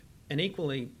And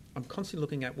equally, I'm constantly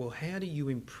looking at, well, how do you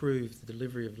improve the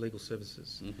delivery of legal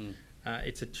services? Mm-hmm.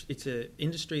 It's a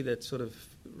industry that sort of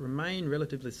remained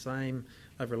relatively the same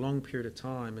over a long period of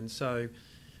time. And so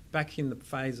back in the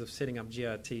phase of setting up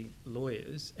GRT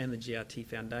Lawyers and the GRT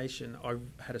Foundation, I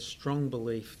had a strong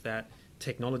belief that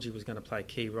technology was going to play a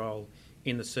key role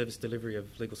in the service delivery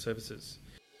of legal services.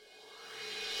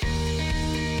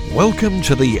 Welcome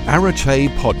to the Arete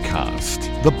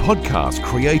Podcast, the podcast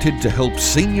created to help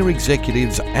senior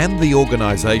executives and the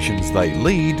organisations they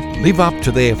lead live up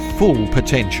to their full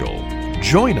potential.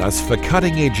 Join us for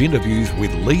cutting-edge interviews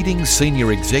with leading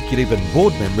senior executive and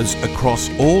board members across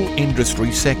all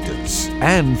industry sectors,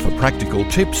 and for practical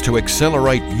tips to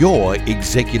accelerate your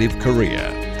executive career.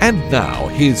 And now,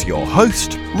 here's your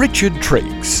host, Richard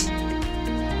Triggs.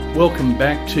 Welcome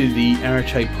back to the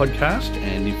Arete Podcast,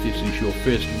 and if this is your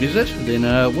first visit, then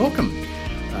welcome.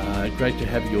 Great to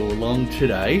have you along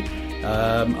today.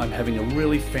 I'm having a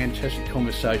really fantastic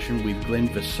conversation with Glenn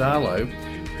Vassallo,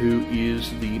 who is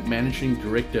the Managing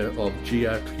Director of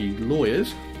GRT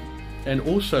Lawyers and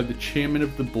also the Chairman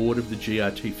of the Board of the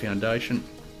GRT Foundation.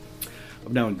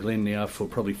 I've known Glenn now for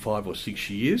probably 5 or 6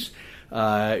 years.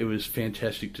 It was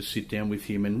fantastic to sit down with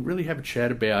him and really have a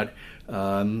chat about,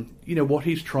 what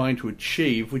he's trying to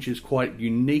achieve, which is quite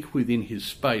unique within his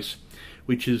space,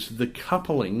 which is the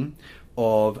coupling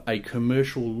of a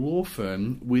commercial law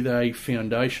firm with a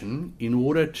foundation in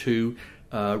order to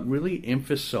really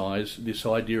emphasise this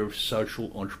idea of social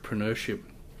entrepreneurship.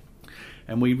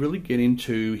 And we really get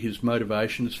into his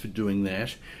motivations for doing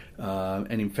that.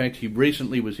 And in fact, he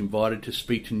recently was invited to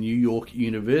speak to New York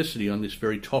University on this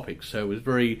very topic. So it was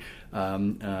very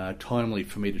timely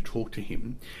for me to talk to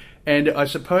him. And I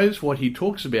suppose what he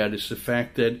talks about is the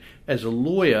fact that as a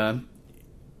lawyer,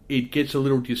 it gets a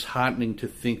little disheartening to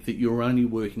think that you're only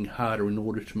working harder in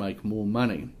order to make more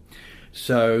money.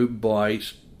 So by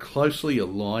closely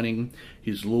aligning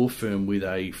his law firm with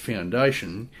a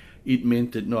foundation, it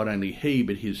meant that not only he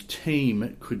but his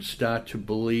team could start to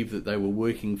believe that they were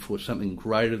working for something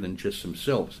greater than just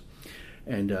themselves.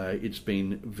 And it's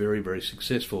been very, very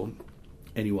successful.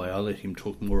 Anyway, I'll let him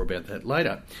talk more about that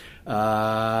later.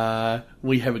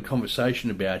 We have a conversation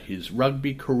about his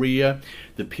rugby career,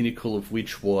 the pinnacle of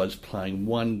which was playing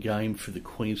one game for the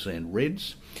Queensland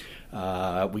Reds.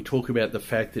 We talk about the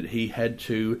fact that he had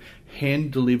to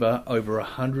hand deliver over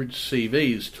 100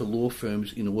 CVs to law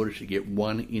firms in order to get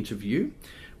one interview,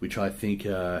 which I think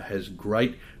has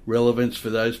great relevance for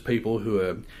those people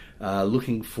who are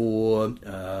looking for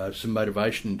some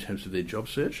motivation in terms of their job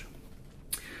search.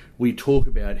 We talk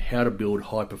about how to build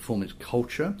high-performance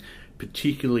culture,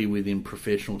 particularly within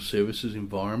professional services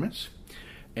environments.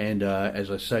 And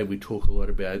as I say, we talk a lot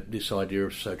about this idea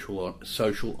of social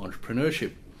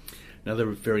entrepreneurship. Another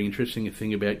very interesting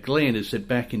thing about Glenn is that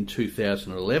back in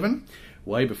 2011,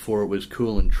 way before it was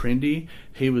cool and trendy,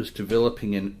 he was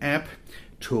developing an app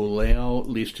to allow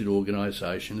listed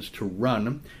organisations to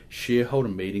run shareholder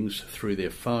meetings through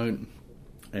their phone.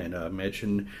 And I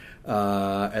imagine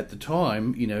at the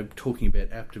time, talking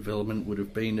about app development would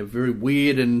have been a very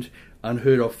weird and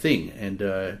unheard of thing.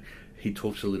 And he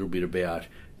talks a little bit about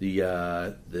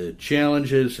the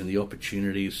challenges and the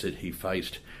opportunities that he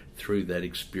faced through that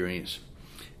experience.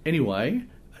 Anyway,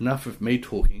 enough of me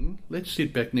talking. Let's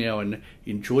sit back now and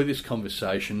enjoy this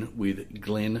conversation with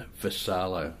Glenn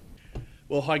Vassallo.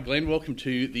 Well, hi Glenn, welcome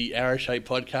to the Arete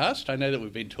Podcast. I know that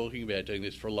we've been talking about doing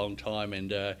this for a long time,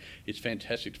 and it's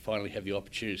fantastic to finally have the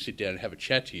opportunity to sit down and have a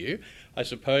chat to you. I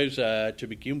suppose to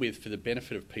begin with, for the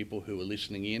benefit of people who are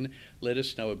listening in, let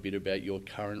us know a bit about your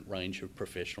current range of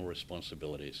professional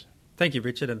responsibilities. Thank you,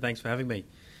 Richard, and thanks for having me.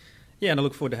 Yeah, and I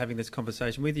look forward to having this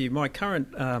conversation with you. My current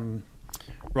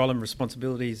role and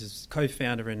responsibilities as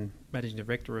co-founder and managing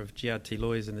director of GRT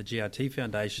Lawyers and the GRT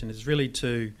Foundation is really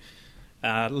to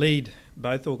lead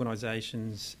both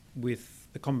organisations with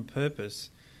the common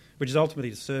purpose, which is ultimately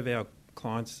to serve our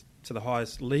clients to the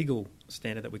highest legal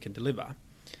standard that we can deliver,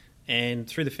 and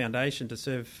through the foundation to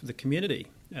serve the community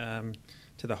to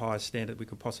the highest standard we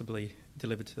could possibly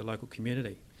deliver to the local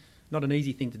community. Not an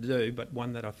easy thing to do, but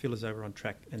one that I feel is over on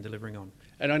track and delivering on.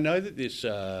 And I know that this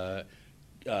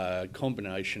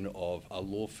combination of a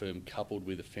law firm coupled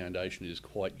with a foundation is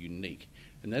quite unique,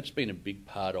 and that's been a big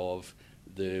part of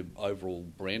the overall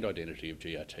brand identity of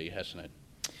GRT, hasn't it?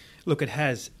 Look, it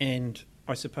has, and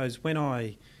I suppose when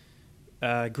I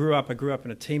grew up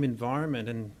in a team environment,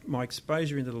 and my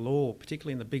exposure into the law,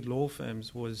 particularly in the big law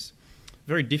firms, was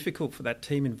very difficult for that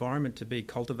team environment to be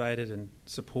cultivated and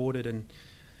supported, and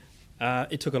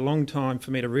it took a long time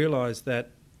for me to realise that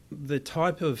the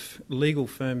type of legal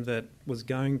firm that was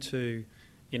going to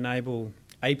enable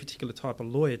a particular type of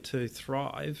lawyer to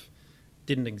thrive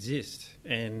didn't exist.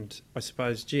 And I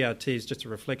suppose GRT is just a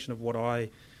reflection of what I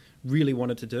really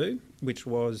wanted to do, which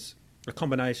was a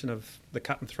combination of the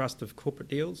cut and thrust of corporate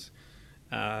deals,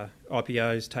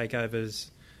 IPOs, takeovers,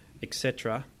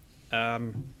 etc.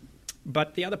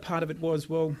 But the other part of it was,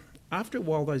 well, after a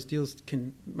while, those deals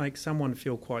can make someone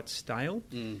feel quite stale.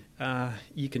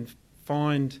 You can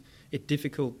find it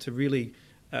difficult to really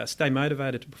stay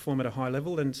motivated to perform at a high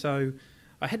level. And so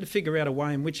I had to figure out a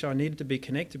way in which I needed to be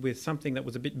connected with something that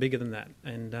was a bit bigger than that.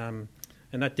 And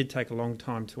that did take a long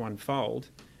time to unfold.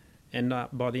 And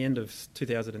by the end of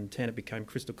 2010, it became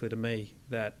crystal clear to me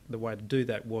that the way to do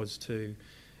that was to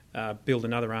build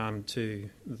another arm to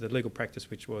the legal practice,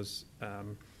 which was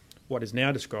what is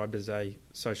now described as a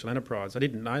social enterprise. I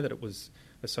didn't know that it was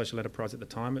a social enterprise at the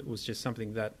time. It was just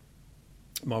something that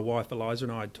my wife Eliza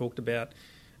and I had talked about.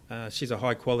 She's a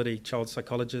high-quality child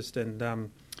psychologist, and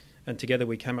together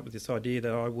we came up with this idea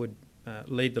that I would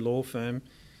lead the law firm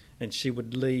and she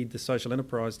would lead the social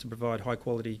enterprise to provide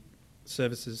high-quality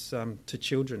services to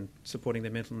children, supporting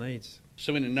their mental needs.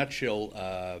 So in a nutshell,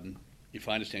 if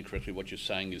I understand correctly, what you're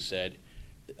saying is that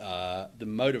the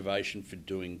motivation for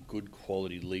doing good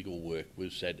quality legal work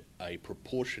was that a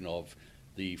proportion of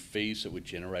the fees that were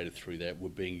generated through that were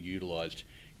being utilised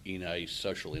in a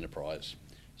social enterprise.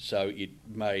 So it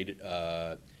made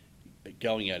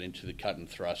going out into the cut and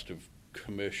thrust of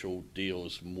commercial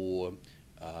deals more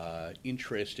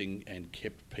interesting and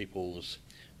kept people's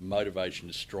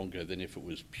motivation stronger than if it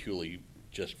was purely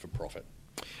just for profit.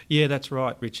 Yeah, that's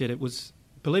right, Richard. It was,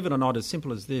 believe it or not, as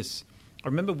simple as this. I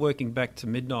remember working back to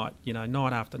midnight,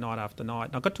 night after night after night.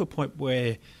 And I got to a point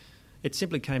where it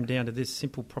simply came down to this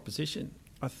simple proposition.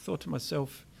 I thought to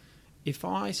myself, if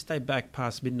I stay back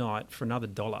past midnight for another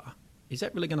 $1, is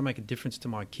that really going to make a difference to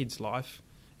my kid's life?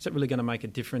 Is that really going to make a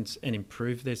difference and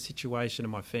improve their situation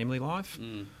and my family life?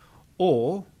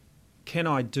 Or can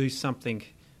I do something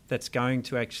that's going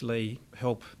to actually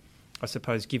help, I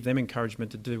suppose, give them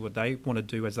encouragement to do what they want to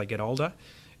do as they get older?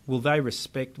 Will they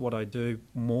respect what I do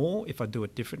more if I do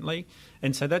it differently?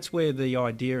 And so that's where the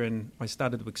idea, and I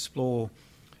started to explore,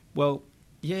 well,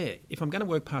 yeah, if I'm going to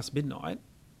work past midnight,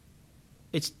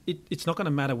 it's not going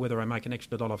to matter whether I make an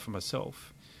extra $1 for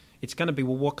myself. It's going to be,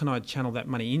 well, what can I channel that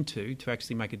money into to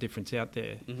actually make a difference out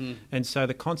there? And so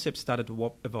the concept started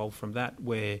to evolve from that,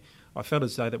 where I felt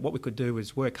as though that what we could do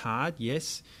is work hard,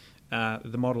 yes.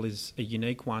 The model is a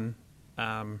unique one,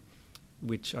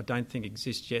 which I don't think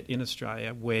exists yet in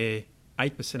Australia, where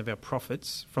 8% of our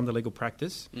profits from the legal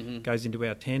practice goes into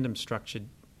our tandem structured,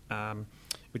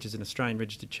 which is an Australian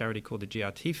registered charity called the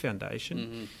GRT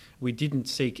Foundation. We didn't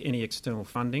seek any external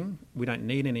funding. We don't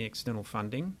need any external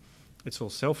funding. It's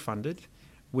all self-funded.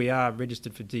 We are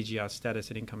registered for DGR status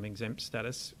and income exempt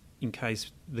status in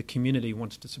case the community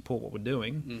wants to support what we're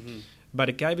doing. But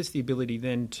it gave us the ability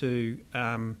then to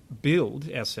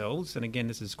build ourselves, and again,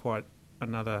 this is quite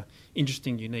another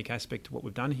interesting, unique aspect to what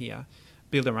we've done here,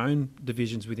 build our own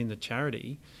divisions within the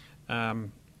charity,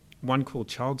 one called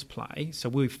Child's Play. So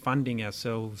we're funding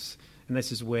ourselves, and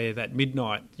this is where that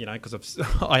midnight, because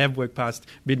I have worked past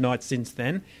midnight since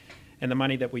then, and the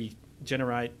money that we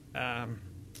generate, a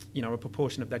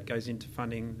proportion of that goes into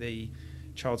funding the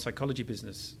child psychology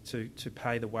business to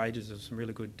pay the wages of some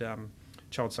really good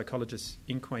child psychologists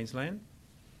in Queensland.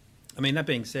 I mean, that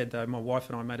being said, though, my wife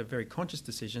and I made a very conscious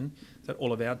decision that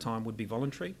all of our time would be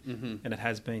voluntary, and it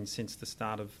has been since the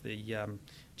start of the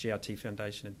GRT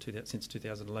Foundation since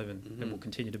 2011, and will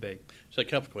continue to be. So a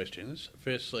couple of questions.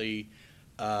 Firstly,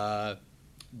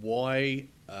 why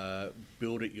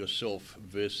build it yourself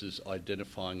versus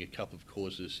identifying a couple of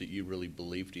causes that you really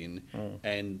believed in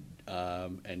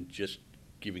and just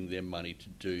giving them money to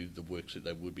do the works that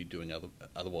they would be doing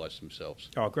otherwise themselves?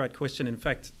 Oh, great question. In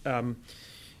fact,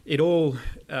 it all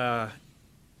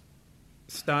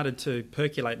started to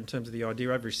percolate in terms of the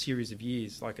idea over a series of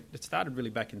years. Like it started really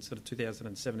back in sort of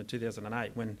 2007 and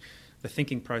 2008 when the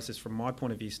thinking process from my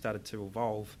point of view started to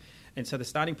evolve. And so the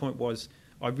starting point was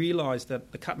I realised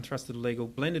that the cut and thrust of the legal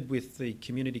blended with the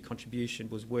community contribution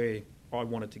was where I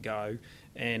wanted to go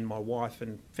and my wife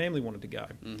and family wanted to go.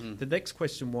 The next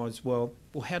question was, well,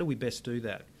 how do we best do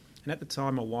that? And at the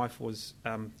time my wife was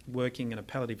working in a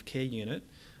palliative care unit,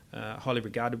 highly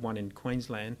regarded one in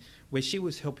Queensland, where she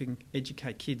was helping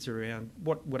educate kids around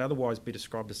what would otherwise be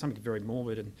described as something very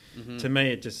morbid. And to me,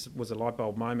 it just was a light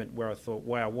bulb moment where I thought,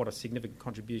 wow, what a significant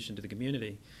contribution to the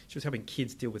community. She was helping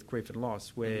kids deal with grief and loss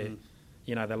where,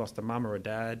 they lost a mum or a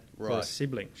dad or a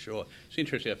sibling. Sure. It's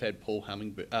interesting. I've had Paul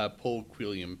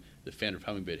Quilliam, the founder of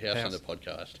Hummingbird House, on the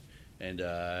podcast. And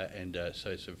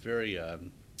so it's a very...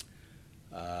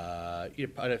 I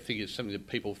don't think it's something that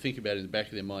people think about in the back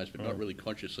of their minds, but not really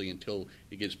consciously until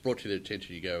it gets brought to their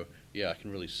attention. You go, yeah, I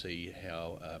can really see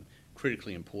how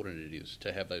critically important it is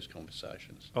to have those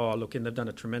conversations. Oh, look, and they've done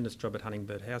a tremendous job at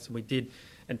Huntingbird House, and we did,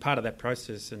 and part of that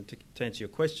process, and to answer your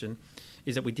question,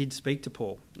 is that we did speak to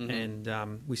Paul, and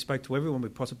we spoke to everyone we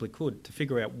possibly could to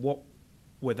figure out what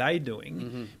were they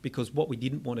doing, because what we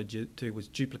didn't want to do was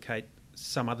duplicate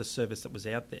some other service that was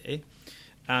out there.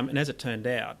 And as it turned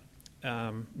out,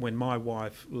 when my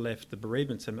wife left the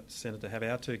bereavement centre to have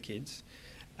our two kids,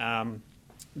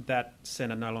 that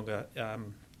centre no longer,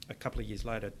 a couple of years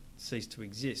later, ceased to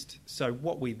exist. So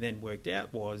what we then worked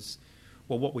out was,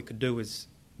 well, what we could do is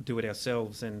do it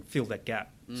ourselves and fill that gap.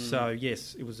 So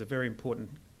yes, it was a very important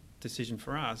decision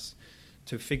for us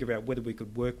to figure out whether we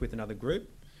could work with another group,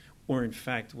 or in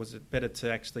fact, was it better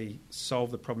to actually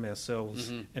solve the problem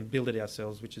ourselves and build it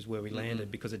ourselves, which is where we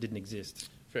landed, because it didn't exist.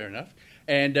 Fair enough.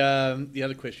 And the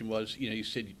other question was, you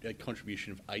said a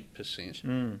contribution of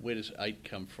 8%. Where does 8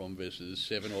 come from versus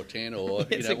 7 or 10, or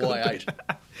why 8?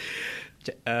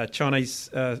 Chinese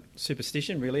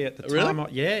superstition, really. At the time,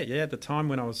 at the time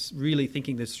when I was really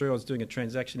thinking this through, I was doing a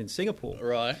transaction in Singapore,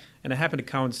 right? And it happened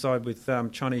to coincide with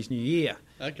Chinese New Year.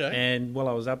 Okay. And while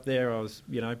I was up there, I was,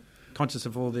 conscious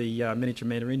of all the miniature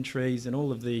mandarin trees and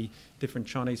all of the different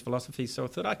Chinese philosophies. So I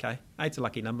thought, okay, 8's a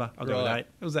lucky number. I'll go with 8. It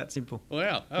was that simple.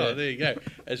 Wow. Oh, there you go.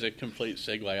 As a complete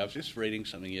segue, I was just reading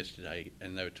something yesterday,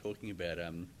 and they were talking about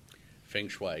Feng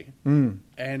Shui,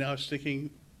 and I was thinking,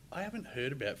 I haven't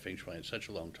heard about Feng Shui in such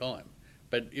a long time.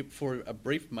 But for a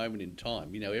brief moment in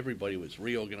time, everybody was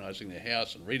reorganising their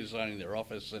house and redesigning their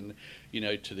office and,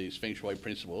 to these Feng Shui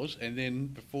principles. And then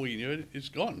before you knew it, it's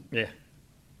gone. Yeah.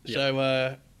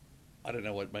 So I don't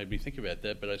know what made me think about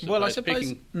that, but I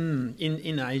suppose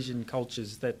in Asian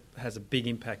cultures that has a big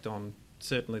impact on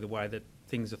certainly the way that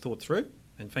things are thought through.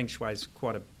 And Feng Shui is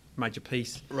quite a major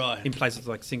piece in places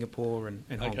like Singapore and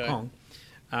Hong Kong.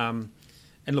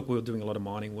 And look, we were doing a lot of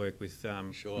mining work with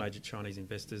major Chinese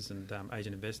investors and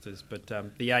Asian investors. But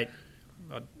the 8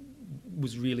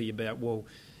 was really about,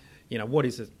 what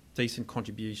is a decent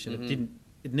contribution?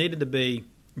 It needed to be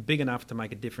big enough to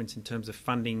make a difference in terms of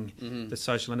funding the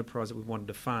social enterprise that we wanted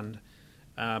to fund,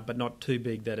 but not too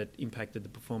big that it impacted the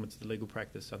performance of the legal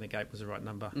practice. I think 8 was the right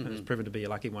number, and it's proven to be a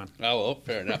lucky one. Oh, well,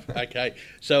 fair enough. Okay.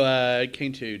 So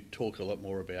keen to talk a lot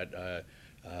more about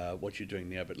what you're doing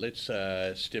now, but let's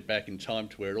step back in time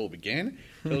to where it all began.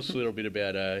 Tell us a little bit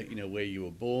about where you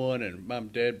were born, and mum,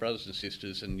 dad, brothers and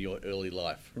sisters, and your early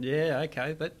life. Yeah,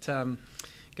 okay. That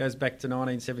goes back to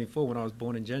 1974 when I was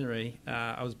born in January.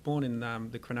 I was born in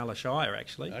the Cronulla Shire,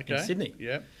 actually, in Sydney.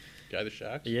 Yeah, go the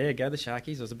Sharks. Yeah, go the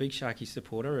Sharkies. I was a big Sharkies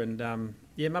supporter, and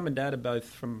mum and dad are both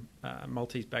from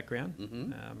Maltese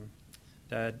background.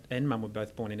 Dad and mum were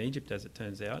both born in Egypt, as it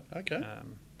turns out. Okay.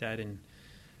 Dad in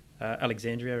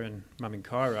Alexandria and mum in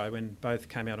Cairo, and both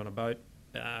came out on a boat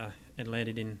and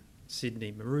landed in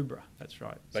Sydney, Maroubra. That's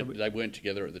right. But they weren't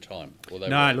together at the time?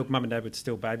 Look, mum and dad were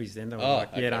still babies then. They were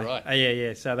right.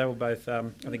 Yeah. So they were both, I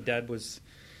think dad was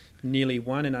nearly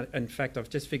 1, and in fact I've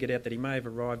just figured out that he may have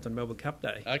arrived on Melbourne Cup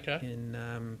Day in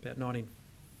about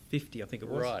 1950, I think it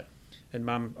was. Right. And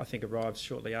mum, I think, arrived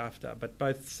shortly after, but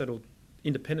both settled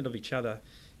independent of each other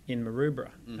in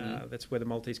Maroubra. That's where the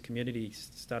Maltese community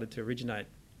started to originate.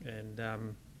 And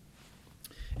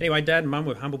anyway, Dad and Mum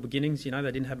were humble beginnings. They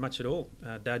didn't have much at all.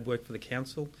 Dad worked for the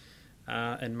council,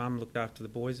 and Mum looked after the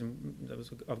boys. And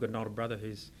I've got an older brother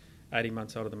who's 18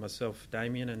 months older than myself,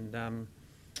 Damien, and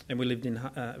we lived in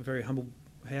a very humble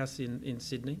house in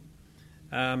Sydney.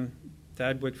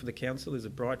 Dad worked for the council. He's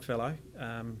a bright fellow,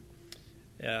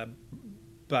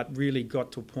 but really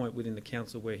got to a point within the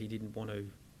council where he didn't want to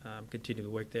continue to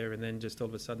work there, and then just all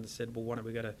of a sudden said, well, why don't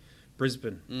we go to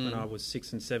Brisbane when I was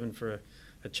 6 and 7 for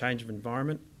a change of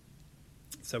environment.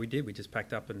 So we did. We just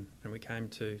packed up and we came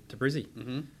to Brizzy.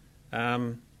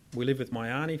 We lived with my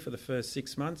auntie for the first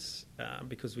 6 months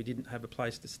because we didn't have a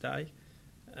place to stay.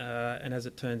 And as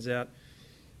it turns out,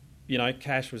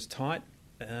 cash was tight.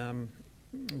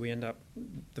 We end up,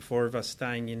 the 4 of us,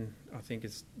 staying in, I think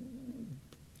it's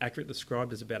accurately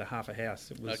described as about a half a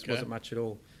house. It wasn't much at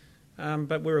all.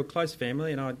 But we were a close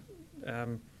family, and I...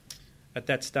 at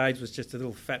that stage was just a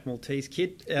little fat Maltese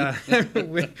kid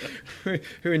who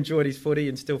enjoyed his footy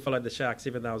and still followed the Sharks,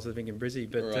 even though I was living in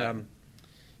Brizzy. But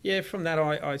from that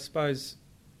I suppose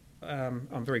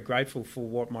I'm very grateful for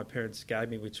what my parents gave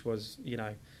me, which was,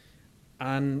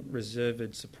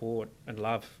 unreserved support and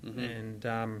love. And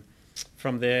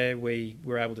from there we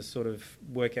were able to sort of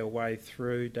work our way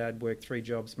through. Dad worked 3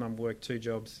 jobs, Mum worked 2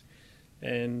 jobs.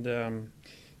 And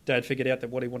Dad figured out that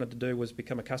what he wanted to do was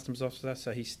become a customs officer,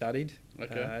 so he studied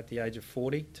Okay. at the age of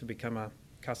 40 to become a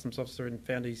customs officer and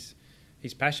found his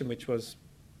passion, which was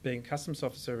being a customs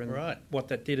officer. And Right. what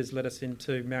that did is led us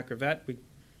into Mount Gravatt. We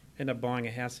ended up buying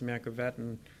a house in Mount Gravatt,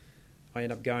 and I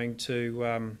ended up going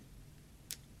to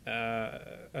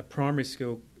a primary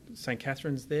school, St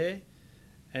Catherine's there.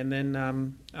 And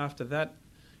then after that,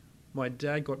 my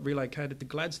dad got relocated to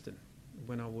Gladstone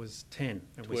when I was 10.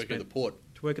 And To work at the port.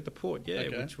 To work at the port, yeah,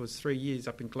 Okay. which was 3 years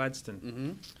up in Gladstone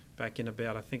Mm-hmm. back in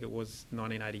about, I think it was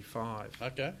 1985.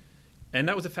 Okay. And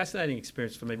that was a fascinating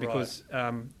experience for me because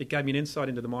it gave me an insight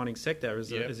into the mining sector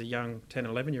as a young 10,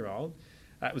 11-year-old.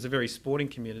 It was a very sporting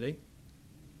community.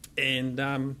 And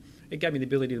it gave me the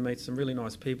ability to meet some really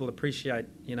nice people, appreciate,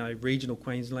 regional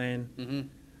Queensland,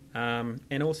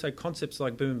 and also concepts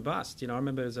like boom and bust. I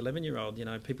remember as an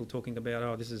 11-year-old, people talking about,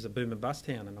 oh, this is a boom and bust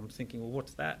town. And I'm thinking, well,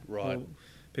 what's that? Right. Well,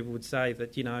 people would say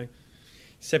that,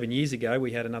 7 years ago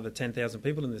we had another 10,000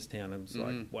 people in this town. And it was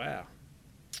like, wow.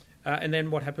 And then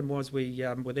what happened was we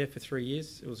were there for 3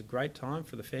 years. It was a great time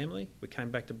for the family. We came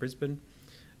back to Brisbane,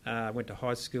 went to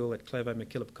high school at Clervo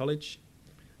MacKillop College,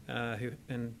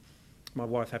 and my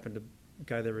wife happened to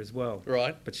go there as well.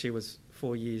 Right. But she was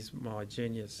 4 years my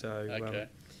junior, so Okay.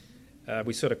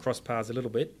 we sort of crossed paths a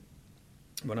little bit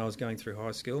when I was going through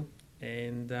high school.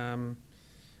 And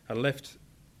I left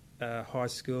high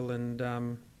school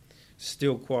and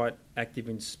still quite active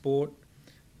in sport.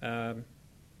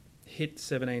 Hit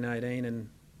 17, 18 and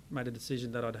made a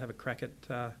decision that I'd have a crack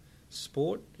at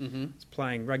sport. Mm-hmm. I was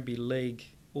playing rugby league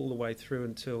all the way through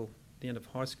until the end of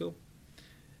high school.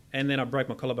 And then I broke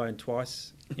my collarbone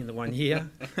twice in the 1 year.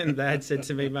 And Dad said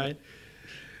to me, mate,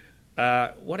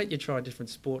 why don't you try a different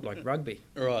sport like rugby?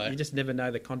 Right. You just never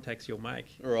know the contacts you'll make.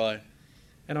 Right.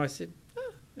 And I said,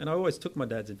 and I always took my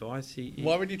dad's advice.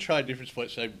 Why would you try a different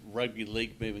sport, say rugby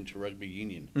league moving to rugby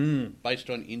union, based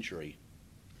on injury?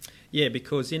 Yeah,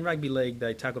 because in rugby league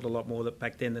they tackled a lot more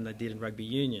back then than they did in rugby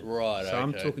union. Right, So I'm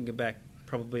okay. talking about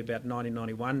probably about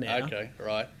 1991 now. Okay,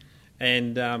 right.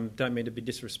 And don't mean to be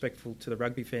disrespectful to the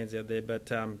rugby fans out there, but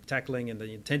tackling and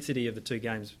the intensity of the two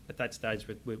games at that stage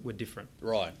were different.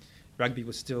 Right. Rugby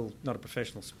was still not a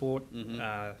professional sport.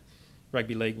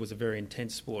 Rugby league was a very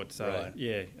intense sport. So, Right.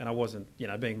 yeah, and I wasn't,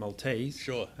 being Maltese.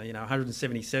 Sure.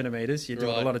 170 centimetres, you're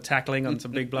doing Right. a lot of tackling on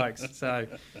some big blokes. So,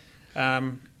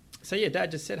 yeah, Dad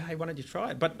just said, hey, why don't you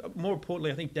try it? But more importantly,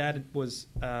 I think Dad was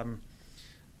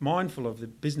mindful of the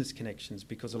business connections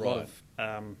because a lot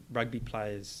of rugby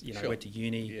players, Sure. went to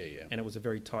uni Yeah. and it was a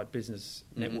very tight business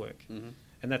network.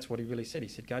 And that's what he really said. He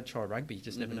said, go try rugby. You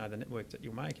just never know the network that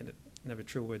you'll make. And it never a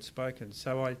true word spoken.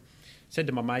 So I said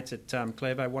to my mates at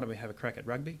Clervo, why don't we have a crack at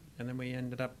rugby? And then we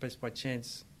ended up, best by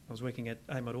chance, I was working at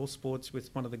Amod All Sports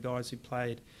with one of the guys who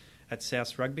played at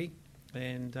South Rugby.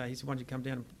 And he said, why don't you come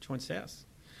down and join South?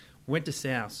 Went to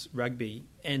South Rugby,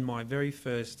 and my very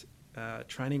first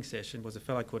training session was a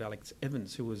fellow called Alex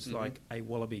Evans, who was like a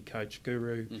Wallaby coach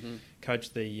guru,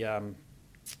 coached the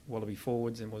Wallaby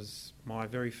forwards, and was my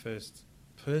very first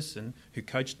person who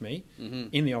coached me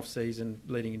in the off-season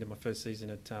leading into my first season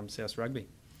at South Rugby.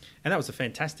 And that was a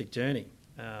fantastic journey.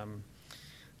 I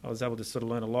was able to sort of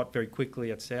learn a lot very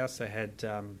quickly at South. They had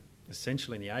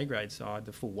essentially in the A-grade side,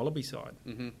 the full Wallaby side.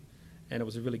 And it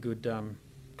was a really good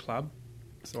club.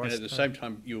 So And at the same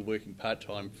time, you were working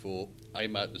part-time for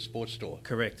Amart, the sports store.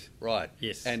 Correct. Right.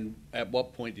 Yes. And at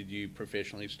what point did you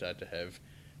professionally start to have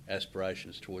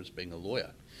aspirations towards being a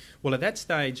lawyer? Well, at that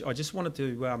stage, I just wanted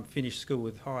to finish school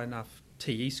with high enough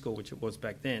TE score, which it was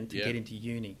back then, to get into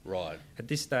uni. Right. At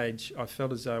this stage, I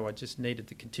felt as though I just needed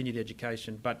to continue the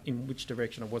education, but in which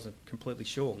direction I wasn't completely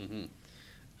sure.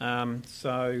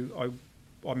 So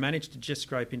I managed to just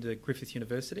scrape into Griffith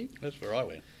University. That's where I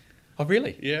went. Oh,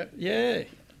 really? Yeah. Yeah.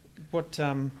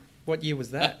 What year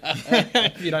was that?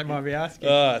 If you don't mind me asking.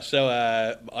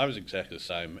 So I was exactly the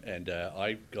same, and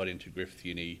I got into Griffith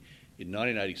Uni in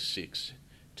 1986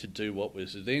 to do what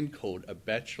was then called a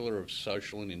Bachelor of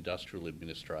Social and Industrial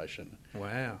Administration.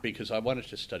 Wow. Because I wanted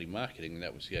to study marketing, and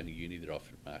that was the only uni that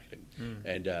offered marketing.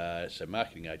 And so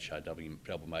marketing HRW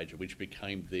double major, which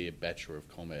became their Bachelor of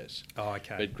Commerce. Oh,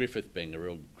 okay. But Griffith being a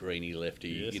real greeny lefty,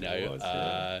 Yes, you know, it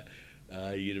was,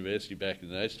 university back in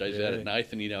those days, Yeah. out at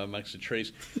Nathan, you know, amongst the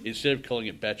trees. Instead of calling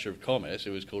it Bachelor of Commerce, it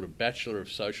was called a Bachelor of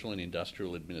Social and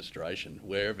Industrial Administration,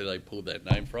 wherever they pulled that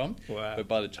name from. Wow. But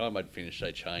by the time I'd finished,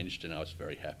 they changed, and I was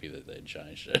very happy that they'd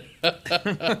changed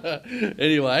it.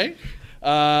 Anyway,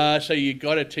 so you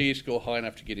got a TE score high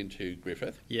enough to get into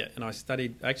Griffith. Yeah, and I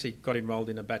actually got enrolled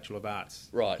in a Bachelor of Arts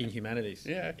in Humanities.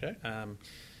 Yeah, okay.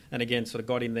 And again, sort of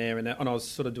got in there, and I was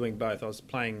sort of doing both. I was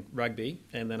playing rugby,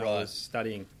 and then I was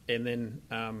studying. And then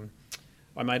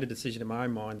I made a decision in my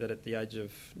own mind that at the age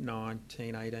of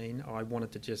 19, 18, I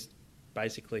wanted to just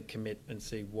basically commit and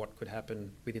see what could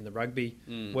happen within the rugby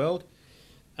world,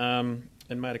 and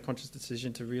made a conscious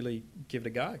decision to really give it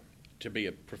a go. To be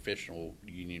a professional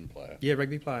union player? Yeah,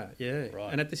 rugby player, yeah.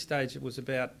 Right. And at this stage it was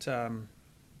about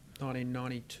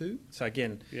 1992. So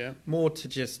again, Yeah. more to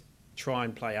just try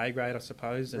and play A grade, I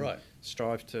suppose, and Right.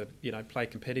 strive to, play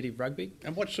competitive rugby.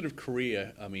 And what sort of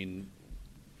career,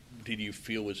 did you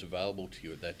feel was available to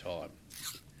you at that time?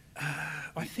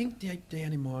 I think deep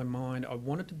down in my mind, I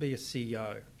wanted to be a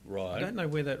CEO. Right. I don't know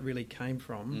where that really came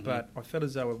from, but I felt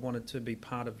as though I wanted to be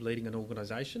part of leading an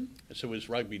organisation. So was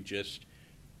rugby just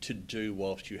to do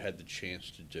whilst you had the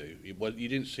chance to do? You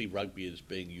didn't see rugby as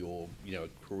being your,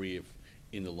 career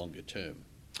in the longer term?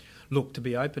 Look, to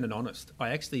be open and honest, I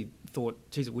actually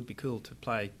thought, geez, it would be cool to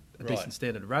play a decent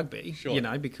standard of rugby, Sure.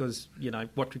 Because,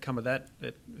 what could come of that,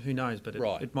 who knows, but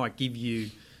Right. it might give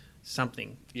you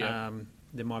something. Yeah.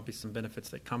 There might be some benefits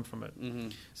that come from it. Mm-hmm.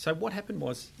 So what happened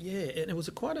was, and it was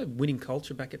quite a winning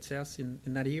culture back at South in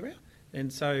that era.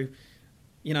 And so,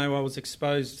 I was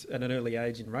exposed at an early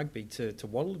age in rugby to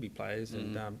Wallaby players.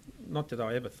 And not that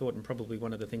I ever thought, and probably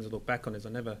one of the things I look back on is I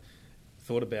never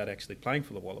thought about actually playing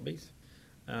for the Wallabies.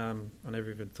 I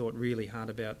never even thought really hard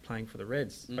about playing for the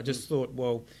Reds. I just thought,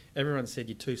 well, everyone said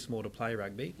you're too small to play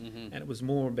rugby. And it was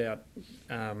more about,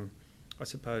 I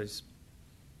suppose,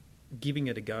 giving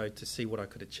it a go to see what I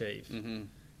could achieve. And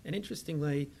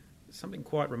interestingly, something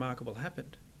quite remarkable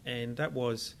happened. And that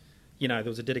was, there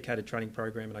was a dedicated training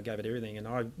program and I gave it everything. And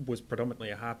I was predominantly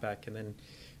a halfback and then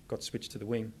got switched to the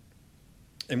wing.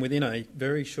 And within a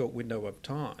very short window of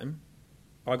time,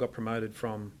 I got promoted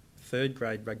from third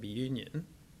grade rugby union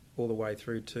all the way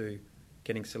through to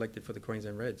getting selected for the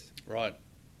Queensland Reds. Right.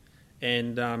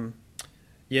 And,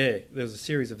 there was a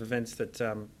series of events that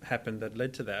happened that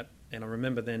led to that. And I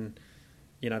remember then,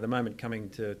 the moment coming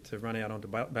to run out onto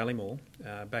Ballymore,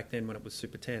 back then when it was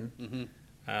Super 10,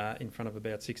 in front of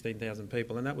about 16,000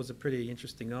 people. And that was a pretty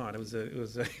interesting night. It was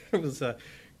a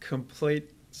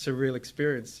complete surreal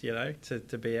experience,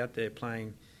 to be out there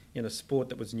playing in a sport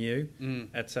that was new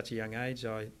at such a young age.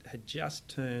 I had just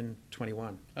turned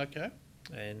 21. Okay.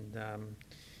 And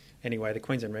anyway, the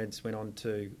Queensland Reds went on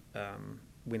to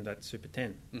win that Super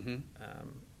 10.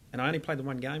 And I only played the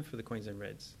one game for the Queensland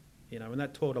Reds, and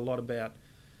that taught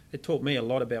me a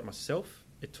lot about myself.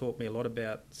 It taught me a lot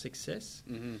about success.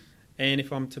 And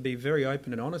if I'm to be very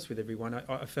open and honest with everyone,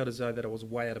 I felt as though that I was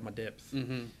way out of my depth.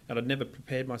 And I'd never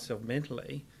prepared myself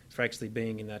mentally for actually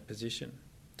being in that position.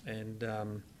 And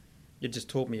it just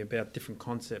taught me about different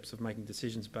concepts of making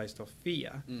decisions based off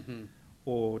fear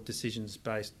or decisions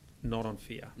based not on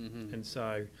fear. And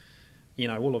so,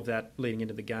 all of that leading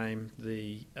into the game,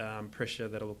 the pressure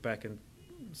that I look back and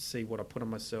see what I put on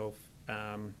myself,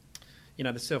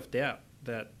 the self-doubt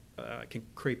that can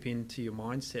creep into your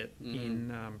mindset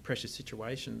in pressure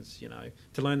situations,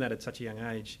 to learn that at such a young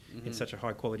age in such a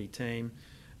high-quality team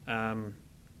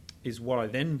is what I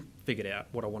then figured out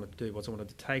what I wanted to do was I wanted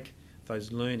to take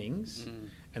those learnings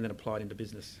and then apply it into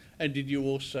business. And did you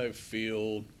also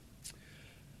feel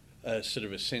sort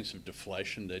of a sense of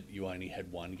deflation that you only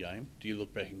had one game? Do you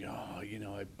look back and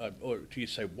go, or do you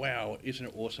say, wow, isn't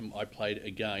it awesome I played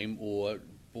a game, or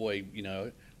boy,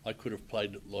 I could have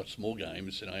played lots more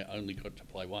games and I only got to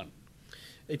play one?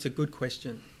 It's a good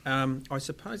question. I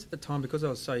suppose at the time, because I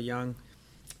was so young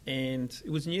and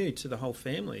it was new to the whole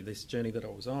family, this journey that I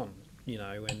was on,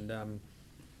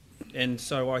 and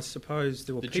so I suppose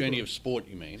there were people... The journey of sport,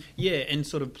 you mean? Yeah, and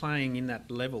sort of playing in that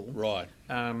level. Right.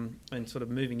 And sort of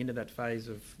moving into that phase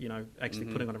of, actually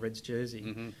putting on a Reds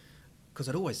jersey. Because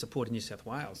I'd always supported New South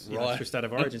Wales through State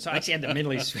of Origin. So I actually had to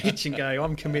mentally switch and go,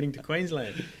 I'm committing to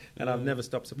Queensland. And I've never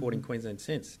stopped supporting Queensland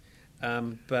since.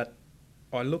 But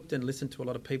I looked and listened to a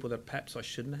lot of people that perhaps I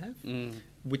shouldn't have,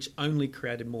 which only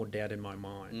created more doubt in my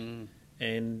mind.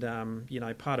 And,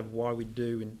 part of why we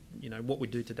do, and, what we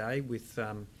do today with...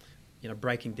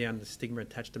 breaking down the stigma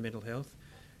attached to mental health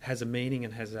has a meaning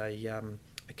and has a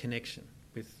connection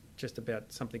with just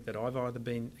about something that I've either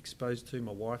been exposed to,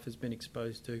 my wife has been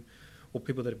exposed to, or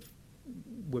people that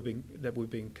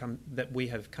we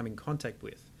have come in contact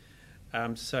with.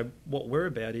 So what we're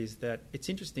about is that it's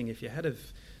interesting if you had have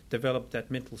developed that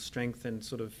mental strength and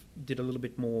sort of did a little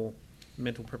bit more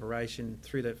mental preparation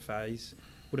through that phase,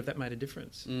 would have that made a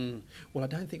difference? Well, I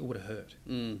don't think it would have hurt.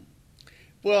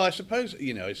 Well, I suppose,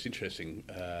 it's interesting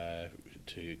to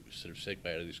sort of segue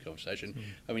out of this conversation.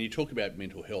 I mean, you talk about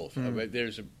mental health.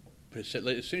 There's as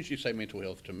soon as you say mental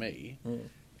health to me,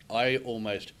 I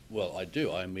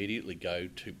immediately go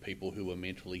to people who are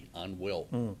mentally unwell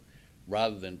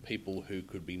rather than people who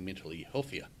could be mentally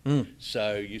healthier.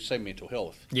 So you say mental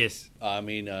health. Yes. I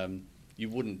mean, you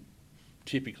wouldn't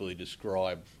typically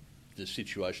describe the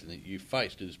situation that you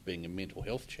faced as being a mental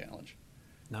health challenge.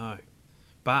 No.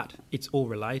 But it's all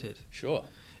related. Sure.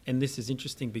 And this is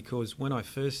interesting because when I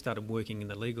first started working in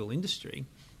the legal industry,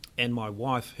 and my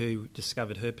wife, who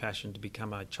discovered her passion to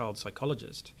become a child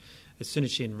psychologist, as soon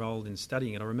as she enrolled in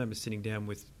studying it, I remember sitting down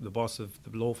with the boss of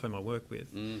the law firm I work with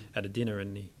at a dinner,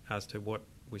 and he asked her what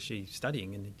was she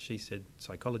studying, and she said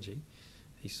psychology.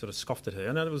 He sort of scoffed at her.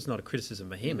 I know it was not a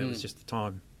criticism of him, it was just the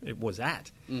time it was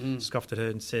at. Scoffed at her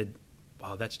and said,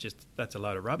 "Oh, that's a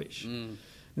load of rubbish."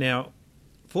 Now,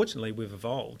 fortunately, we've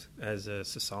evolved as a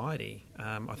society.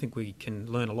 I think we can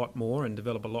learn a lot more and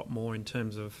develop a lot more in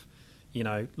terms of,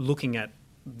 looking at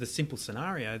the simple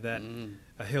scenario that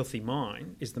a healthy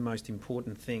mind is the most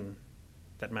important thing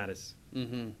that matters.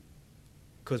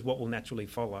 Because what will naturally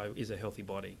follow is a healthy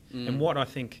body. And what I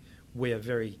think we are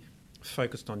very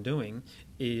focused on doing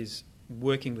is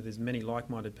working with as many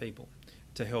like-minded people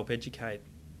to help educate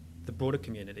the broader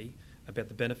community about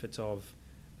the benefits of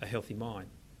a healthy mind.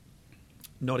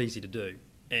 Not easy to do.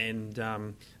 And,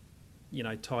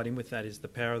 tied in with that is the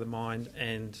power of the mind.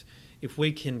 And if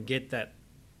we can get that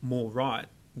more right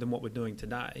than what we're doing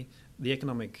today, the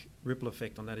economic ripple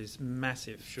effect on that is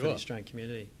massive for the Australian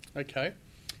community. Okay.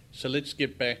 So let's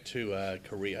get back to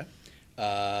Korea.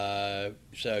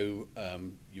 So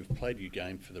you've played your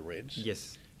game for the Reds.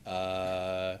 Yes.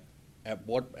 At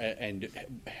what and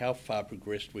how far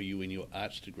progressed were you in your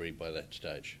arts degree by that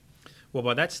stage? Well,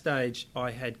 by that stage,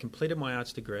 I had completed my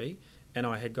arts degree and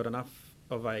I had got enough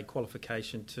of a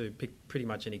qualification to pick pretty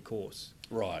much any course.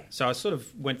 Right. So I sort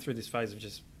of went through this phase of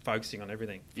just focusing on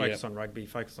everything. Focus on rugby,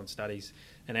 focus on studies,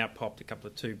 and out popped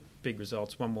two big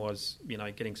results. One was,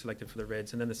 getting selected for the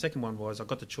Reds, and then the second one was I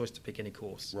got the choice to pick any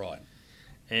course. Right.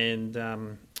 And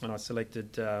I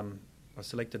selected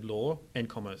law and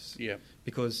commerce. Yeah.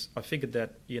 Because I figured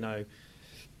that,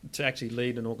 to actually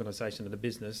lead an organisation in the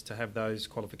business, to have those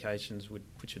qualifications would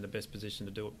put you in the best position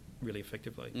to do it really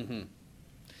effectively.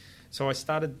 So I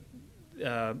started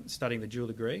studying the dual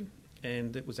degree,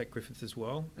 and it was at Griffith as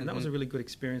well. And that was a really good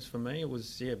experience for me. It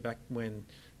was, back when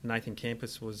Nathan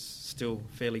Campus was still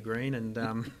fairly green, and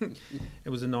it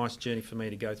was a nice journey for me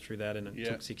to go through that, and it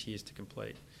took 6 years to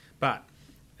complete. But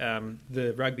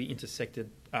the rugby intersected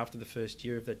after the first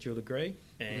year of that dual degree,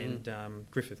 and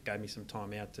Griffith gave me some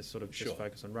time out to sort of just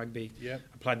focus on rugby. I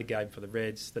played the game for the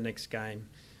Reds. The next game,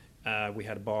 we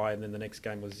had a bye, and then the next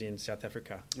game was in South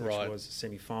Africa, which was a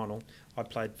semi-final. I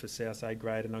played for South A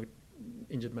grade, and I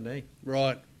injured my knee.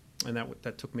 Right. And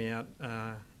that took me out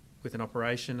with an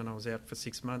operation, and I was out for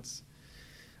 6 months.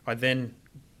 I then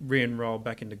re-enrolled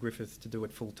back into Griffith to do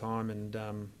it full-time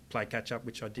and play catch-up,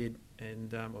 which I did,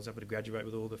 and I was able to graduate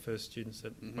with all the first students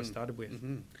that I started with.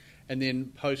 And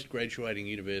then post-graduating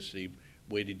university,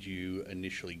 where did you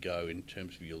initially go in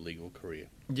terms of your legal career?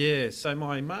 Yeah, so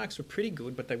my marks were pretty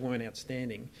good, but they weren't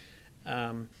outstanding.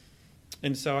 And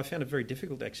so I found it very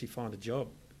difficult to actually find a job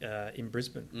in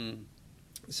Brisbane.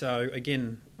 So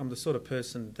again, I'm the sort of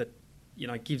person that,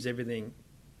 gives everything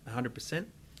 100%.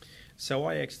 So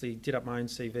I actually did up my own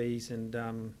CVs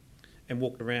and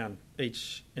walked around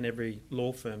each and every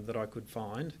law firm that I could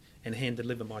find and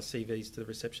hand-deliver my CVs to the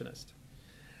receptionist.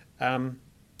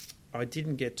 I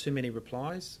didn't get too many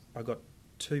replies. I got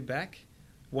 2 back.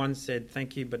 One said,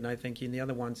 "Thank you, but no thank you." And the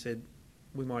other one said,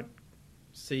 "We might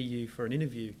see you for an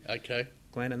interview." Okay.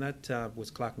 Glenn, and that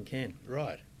was Clark and Can.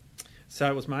 Right. So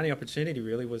it was my only opportunity,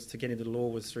 really, was to get into the law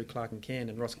was through Clark and Can.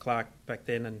 And Ross Clark back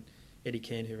then and Eddie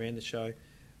Can, who ran the show,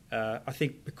 I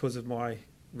think because of my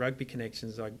rugby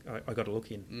connections, I got a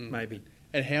look in, maybe.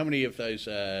 And how many of those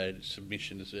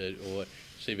submissions or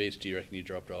CVs do you reckon you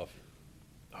dropped off?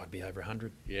 I'd be over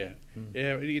 100. Yeah.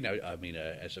 Yeah, I mean,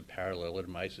 as a parallel, it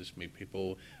amazes me.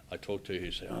 People I talk to who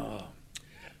say, "Oh,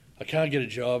 I can't get a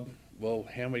job." Well,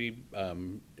 how many...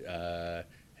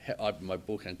 my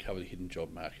book, Uncover the Hidden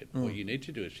Job Market. What you need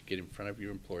to do is to get in front of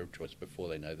your employer of choice before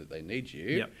they know that they need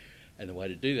you. Yep. And the way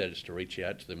to do that is to reach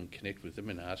out to them, connect with them,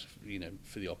 and ask,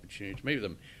 for the opportunity to meet with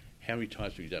them. How many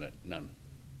times have you done it? None.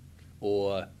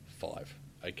 Or 5.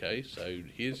 Okay, so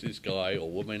here's this guy or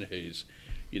woman who's,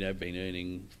 been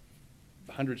earning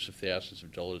hundreds of thousands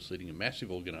of dollars leading a massive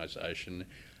organisation,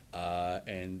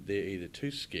 and they're either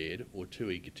too scared or too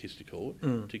egotistical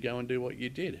to go and do what you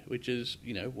did, which is,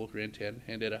 walk around town,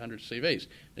 hand out 100 CVs.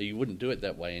 Now, you wouldn't do it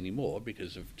that way anymore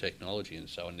because of technology and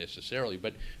so on necessarily,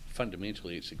 but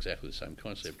fundamentally it's exactly the same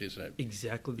concept, isn't it?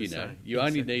 Exactly the same. You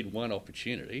only need one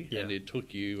opportunity, and it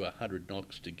took you 100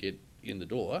 knocks to get in the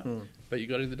door, but you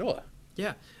got in the door.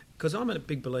 Yeah, Because I'm a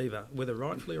big believer, whether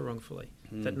rightfully or wrongfully,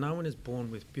 that no one is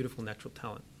born with beautiful natural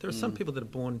talent. There are some people that are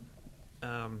born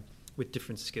with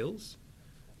different skills,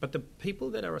 but the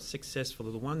people that are successful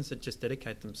are the ones that just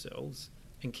dedicate themselves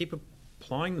and keep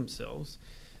applying themselves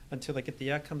until they get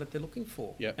the outcome that they're looking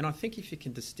for. Yep. And I think if you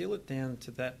can distill it down to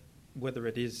that, whether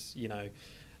it is,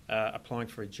 applying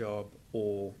for a job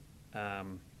or,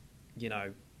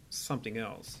 something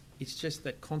else, it's just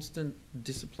that constant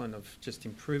discipline of just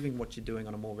improving what you're doing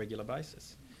on a more regular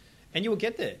basis. And you will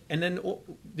get there. And then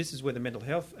this is where the mental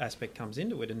health aspect comes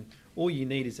into it. And all you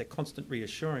need is that constant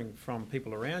reassuring from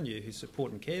people around you who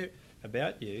support and care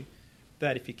about you,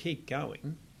 that if you keep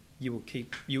going, you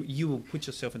will put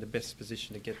yourself in the best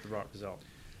position to get the right result.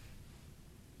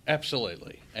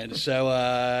 Absolutely. And so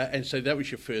that was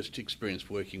your first experience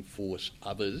working for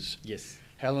others. Yes.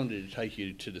 How long did it take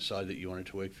you to decide that you wanted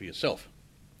to work for yourself?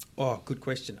 Oh, good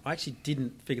question. I actually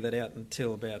didn't figure that out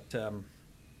until about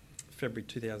February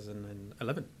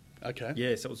 2011. Okay.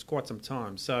 Yes, it was quite some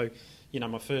time. So,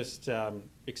 my first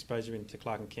exposure into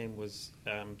Clark & Ken was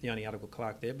the only article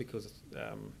clerk there because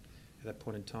at that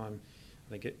point in time,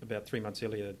 I think about 3 months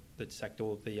earlier, they'd sacked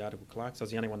all of the article clerks. I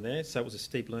was the only one there, so it was a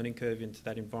steep learning curve into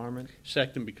that environment.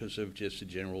 Sacked them because of just the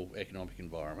general economic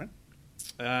environment?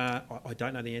 I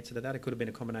don't know the answer to that. It could have been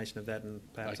a combination of that and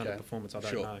perhaps underperformance. I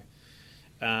don't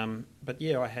know. But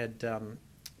yeah, I had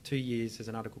 2 years as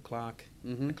an article clerk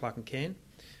at Clark & Ken.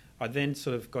 I then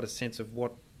sort of got a sense of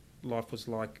what life was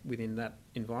like within that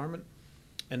environment.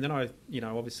 And then I,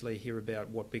 obviously hear about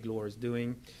what Big Law is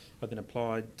doing. I then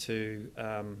applied to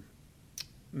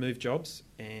move jobs,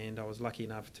 and I was lucky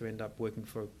enough to end up working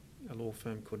for a law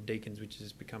firm called Deakins, which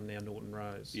has become now Norton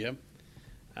Rose. Yep.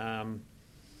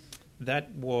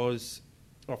 That was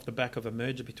off the back of a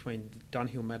merger between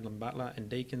Dunhill, Madeline Butler and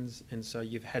Deakins, and so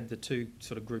you've had the two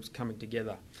sort of groups coming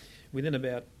together. Within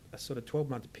about a sort of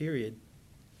 12-month period,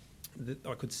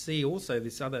 I could see also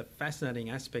this other fascinating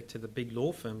aspect to the big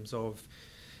law firms of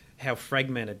how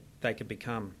fragmented they could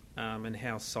become and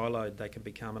how siloed they could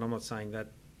become. And I'm not saying that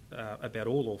about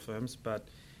all law firms, but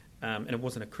and it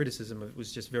wasn't a criticism, it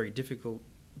was just very difficult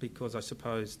because I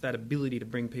suppose that ability to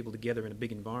bring people together in a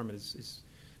big environment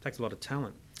takes a lot of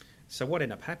talent. So what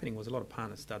ended up happening was a lot of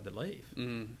partners started to leave.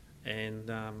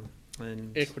 And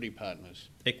equity partners,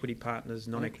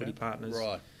 non-equity partners.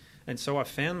 Right. And so I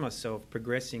found myself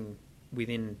progressing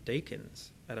within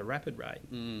Deakins at a rapid rate.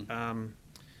 And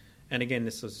again,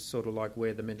 this was sort of like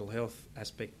where the mental health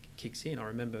aspect kicks in. I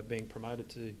remember being promoted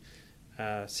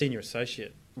to senior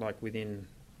associate like within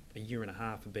a year and a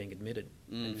half of being admitted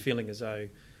and feeling as though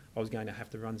I was going to have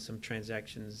to run some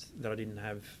transactions that I didn't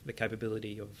have the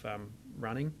capability of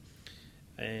running.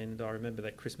 And I remember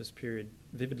that Christmas period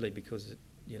vividly because,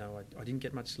 I didn't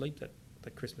get much sleep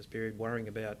that Christmas period, worrying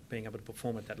about being able to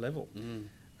perform at that level.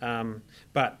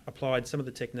 But applied some of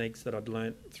the techniques that I'd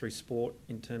learnt through sport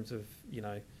in terms of,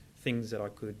 things that I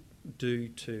could do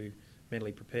to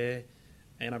mentally prepare,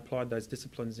 and I applied those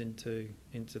disciplines into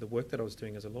the work that I was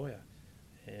doing as a lawyer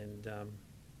and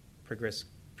progressed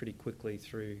pretty quickly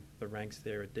through the ranks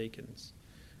there at Deakins.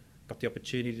 Got the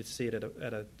opportunity to see it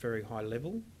at a very high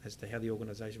level as to how the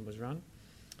organisation was run.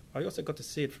 I also got to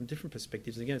see it from different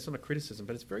perspectives. Again, it's not a criticism,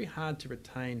 but it's very hard to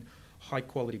retain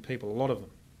high-quality people, a lot of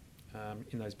them,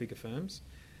 in those bigger firms.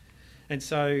 And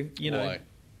so, Why?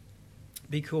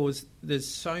 Because there's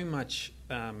so much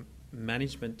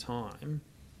management time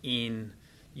in,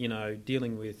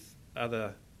 dealing with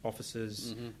other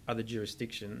officers, other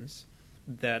jurisdictions,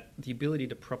 that the ability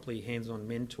to properly hands-on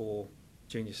mentor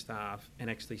junior staff and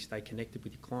actually stay connected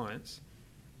with your clients,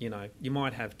 you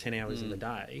might have 10 hours in the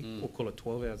day or call it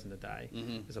 12 hours in the day.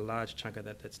 There's a large chunk of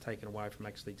that's taken away from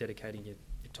actually dedicating your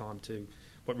time to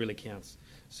what really counts,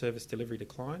 service delivery to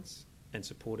clients and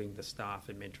supporting the staff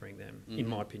and mentoring them, in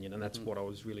my opinion. And that's what I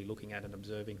was really looking at and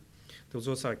observing. There was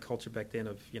also a culture back then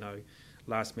of,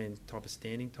 last man type of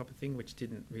standing type of thing, which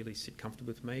didn't really sit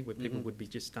comfortable with me, where people would be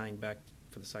just staying back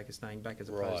for the sake of staying back as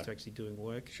opposed to actually doing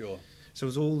work. Sure. So it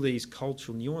was all these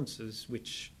cultural nuances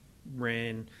which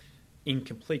ran in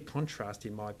complete contrast,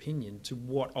 in my opinion, to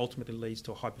what ultimately leads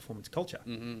to a high-performance culture.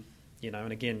 And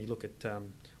again, you look at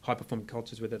high-performing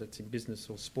cultures, whether it's in business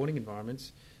or sporting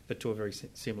environments, the two are very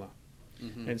similar.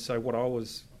 And so what I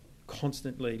was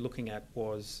constantly looking at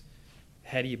was,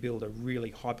 how do you build a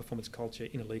really high-performance culture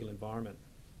in a legal environment?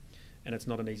 And it's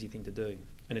not an easy thing to do.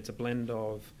 And it's a blend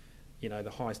of,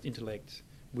 the highest intellect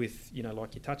with,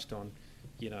 like you touched on,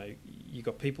 you've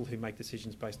got people who make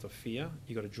decisions based off fear.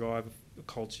 You've got to drive a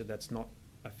culture that's not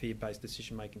a fear-based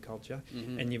decision-making culture.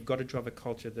 And you've got to drive a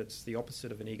culture that's the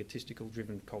opposite of an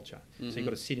egotistical-driven culture. So you've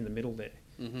got to sit in the middle there.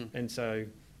 And so,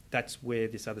 that's where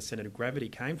this other centre of gravity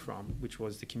came from, which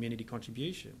was the community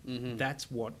contribution. Mm-hmm. That's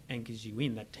what anchors you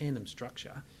in. That tandem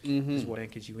structure Mm-hmm. is what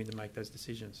anchors you in to make those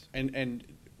decisions. And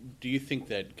do you think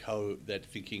that that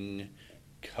thinking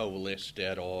coalesced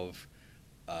out of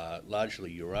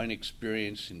largely your own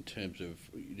experience in terms of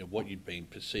what you'd been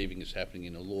perceiving as happening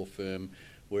in a law firm,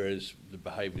 whereas the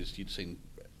behaviours you'd seen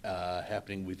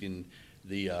happening within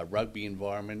the rugby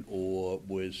environment, or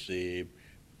was there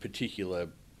particular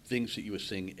things that you were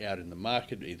seeing out in the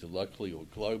market, either locally or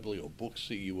globally, or books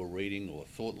that you were reading, or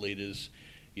thought leaders,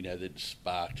 that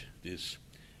sparked this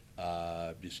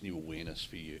new awareness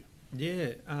for you?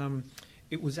 Yeah,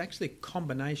 it was actually a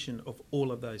combination of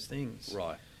all of those things.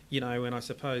 Right. And I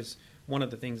suppose one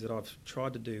of the things that I've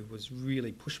tried to do was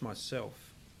really push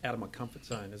myself out of my comfort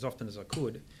zone as often as I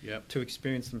could. Yep. To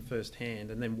experience them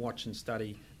firsthand and then watch and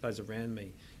study those around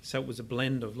me. So it was a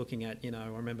blend of looking at, I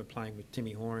remember playing with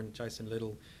Timmy Horan, Jason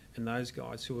Little and those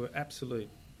guys who were absolute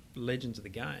legends of the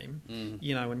game,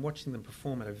 and watching them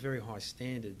perform at a very high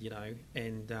standard,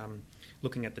 and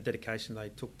looking at the dedication they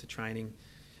took to training.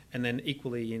 And then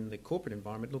equally in the corporate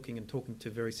environment, looking and talking to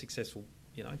very successful,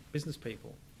 business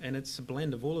people. And it's a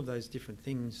blend of all of those different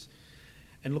things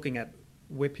and looking at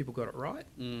where people got it right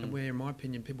and where, in my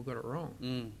opinion, people got it wrong.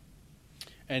 Mm.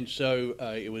 And so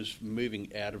it was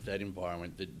moving out of that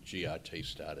environment that GRT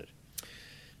started.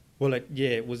 Well,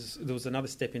 there was another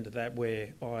step into that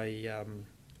where I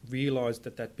realised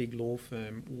that big law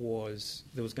firm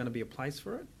there was going to be a place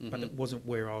for it, but it wasn't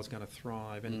where I was going to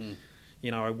thrive. And,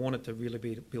 I wanted to really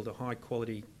build a high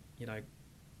quality,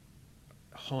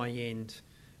 high-end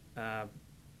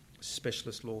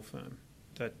specialist law firm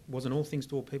that wasn't all things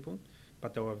to all people,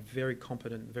 but they were very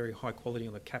competent, very high quality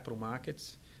on the capital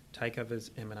markets, takeovers,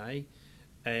 M&A,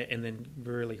 and then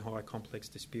really high complex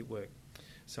dispute work.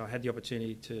 So I had the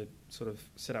opportunity to sort of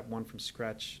set up one from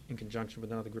scratch in conjunction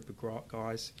with another group of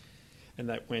guys, and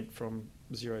that went from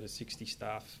 0 to 60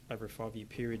 staff over a 5-year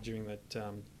period during that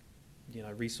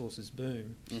resources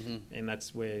boom. And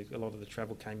that's where a lot of the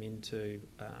travel came into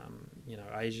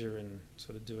Asia and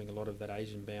sort of doing a lot of that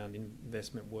Asian-bound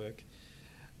investment work.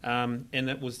 And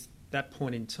it was that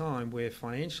point in time where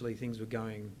financially things were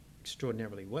going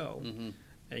extraordinarily well,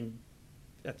 and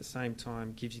at the same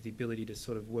time gives you the ability to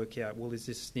sort of work out, well, is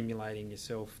this stimulating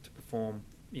yourself to perform,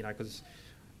 because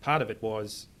part of it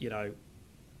was,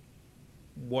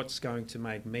 what's going to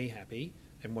make me happy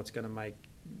and what's going to make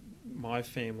my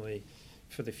family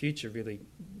for the future really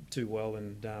do well,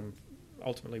 and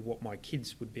ultimately what my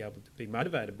kids would be able to be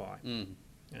motivated by.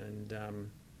 And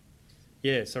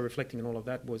so reflecting on all of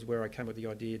that was where I came with the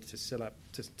idea to set up,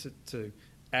 to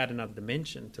add another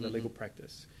dimension to the legal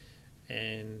practice.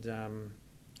 And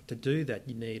to do that,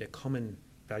 you need a common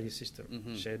value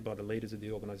system shared by the leaders of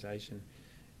the organisation.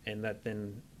 And that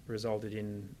then resulted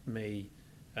in me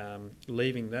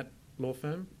leaving that law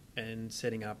firm and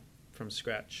setting up from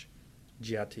scratch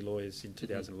GRT Lawyers in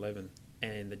 2011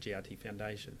 and the GRT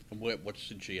Foundation. And what's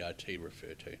the GRT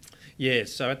refer to? Yeah,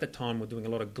 so at the time we're doing a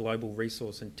lot of global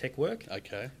resource and tech work.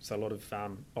 Okay. So a lot of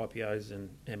IPOs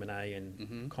and M&A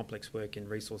and complex work in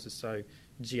resources. So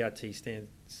GRT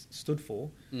stood for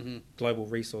Global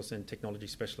Resource and Technology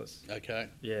Specialists. Okay.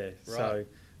 Yeah. Right. So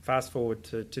fast forward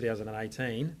to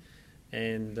 2018,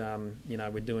 and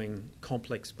we're doing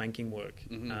complex banking work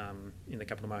in the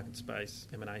capital market space,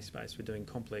 M&A space. We're doing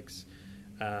complex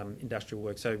industrial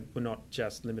work. So we're not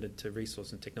just limited to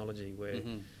resource and technology. We're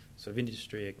sort of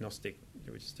industry agnostic.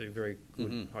 We just do very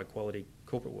good, high quality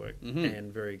corporate work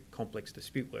and very complex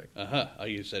dispute work. I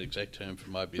use that exact term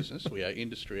for my business. We are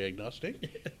industry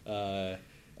agnostic.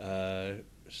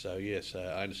 So yes,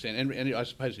 I understand, and I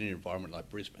suppose in an environment like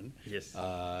Brisbane, yes,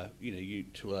 you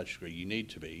to a large degree you need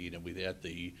to be, without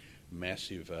the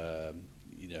massive,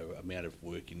 amount of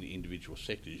work in the individual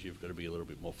sectors, you've got to be a little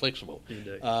bit more flexible.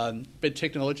 But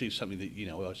technology is something that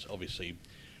is obviously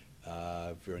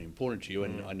very important to you,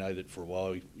 and I know that for a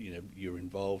while, you're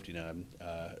involved in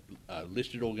a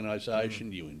listed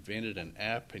organisation. You invented an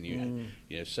app, and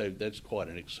so that's quite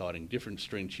an exciting, different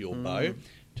string to your bow.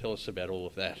 Tell us about all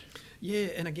of that. Yeah,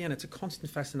 and again, it's a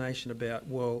constant fascination about,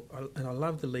 and I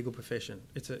love the legal profession.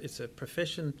 It's a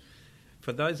profession,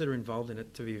 for those that are involved in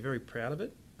it, to be very proud of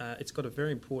it. It's got a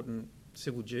very important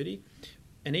civil duty.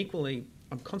 And equally,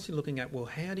 I'm constantly looking at,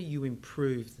 how do you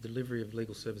improve the delivery of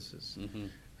legal services?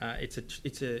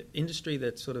 It's a industry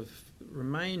that sort of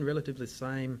remained relatively the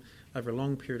same over a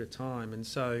long period of time. And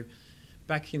so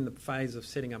back in the phase of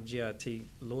setting up GRT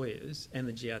Lawyers and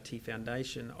the GRT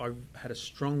Foundation, I had a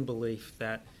strong belief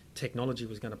that technology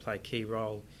was going to play a key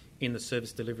role in the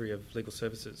service delivery of legal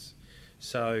services.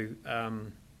 So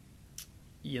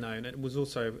and it was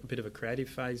also a bit of a creative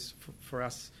phase for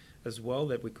us as well,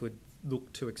 that we could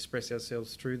look to express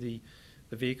ourselves through the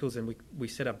vehicles, and we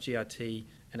set up GRT.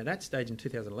 And at that stage in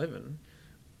 2011,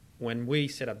 when we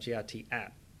set up GRT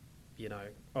app,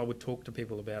 I would talk to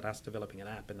people about us developing an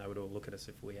app, and they would all look at us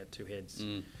if we had two heads.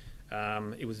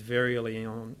 It was very early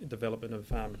on in development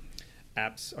of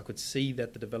apps. I could see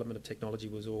that the development of technology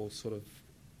was all sort of,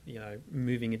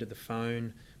 moving into the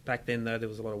phone. Back then, though, there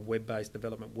was a lot of web-based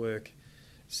development work.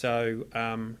 So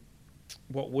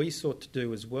what we sought to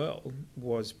do as well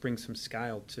was bring some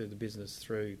scale to the business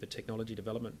through the technology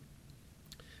development.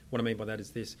 What I mean by that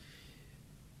is this.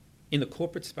 In the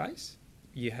corporate space,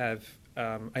 you have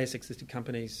ASX-listed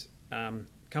companies,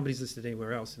 companies listed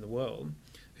anywhere else in the world,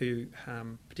 who,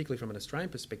 particularly from an Australian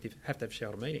perspective, have to have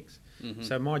shareholder meetings.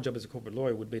 So my job as a corporate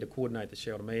lawyer would be to coordinate the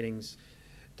shareholder meetings,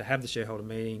 to have the shareholder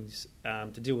meetings,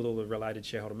 to deal with all the related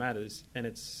shareholder matters. And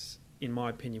it's, in my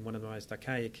opinion, one of the most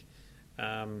archaic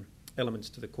elements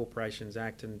to the Corporations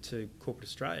Act and to corporate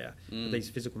Australia. That these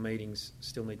physical meetings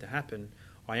still need to happen.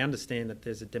 I understand that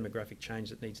there's a demographic change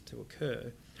that needs to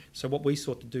occur. So what we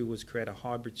sought to do was create a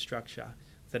hybrid structure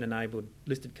that enabled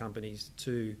listed companies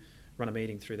to run a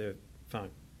meeting through their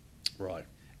phone. Right.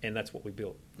 And that's what we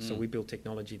built. So we built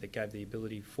technology that gave the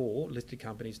ability for listed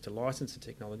companies to license the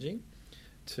technology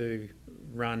to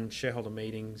run shareholder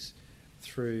meetings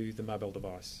through the mobile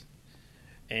device.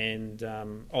 And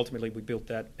ultimately we built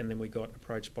that, and then we got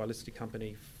approached by a listed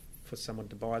company for someone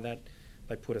to buy that.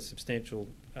 They put a substantial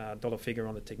dollar figure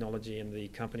on the technology and the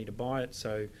company to buy it.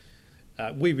 So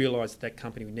we realised that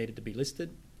company needed to be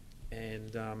listed,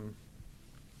 and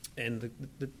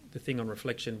the thing on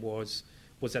reflection was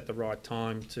at the right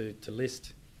time to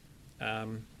list.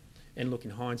 And look,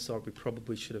 in hindsight, we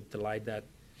probably should have delayed that.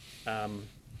 When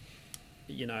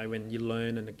you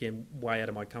learn, and again, way out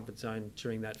of my comfort zone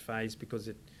during that phase, because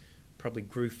it probably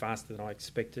grew faster than I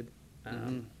expected.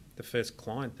 The first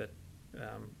client that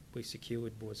we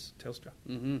secured was Telstra.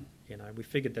 We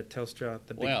figured that Telstra,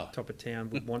 the big top of town,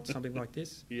 would want something like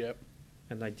this. Yep.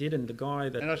 And they did, and the guy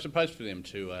that... And I suppose for them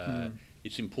too,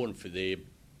 it's important for their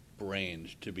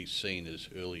brand to be seen as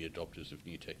early adopters of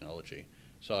new technology.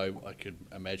 So I could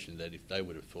imagine that if they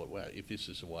would have thought, wow, if this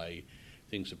is the way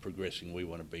things are progressing, we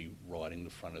want to be riding the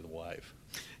front of the wave.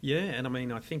 Yeah, and I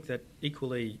mean, I think that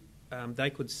equally they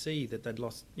could see that they'd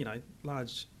lost,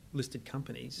 large listed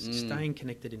companies. Staying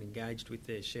connected and engaged with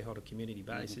their shareholder community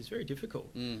base is very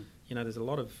difficult. There's a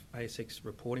lot of ASX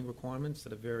reporting requirements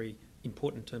that are very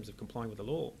important in terms of complying with the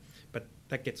law, but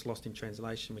that gets lost in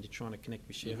translation when you're trying to connect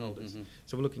with shareholders.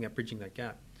 So we're looking at bridging that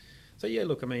gap. So yeah,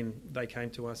 look, I mean, they came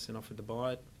to us and offered to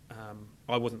buy it.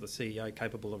 I wasn't the CEO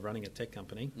capable of running a tech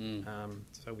company,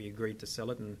 so we agreed to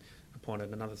sell it and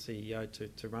appointed another CEO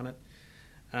to run it.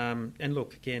 And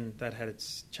look, again, that had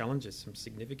its challenges, some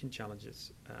significant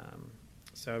challenges.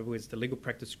 So as the legal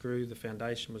practice grew, the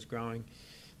foundation was growing,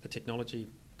 the technology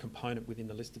component within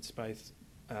the listed space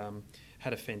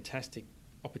had a fantastic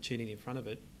opportunity in front of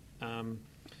it.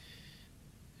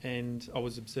 And I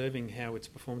was observing how its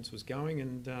performance was going,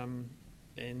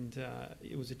 and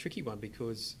it was a tricky one,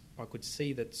 because I could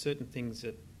see that certain things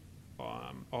that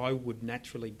I would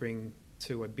naturally bring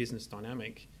to a business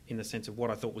dynamic, in the sense of what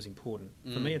I thought was important.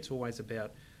 For me, it's always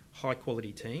about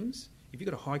high-quality teams. If you've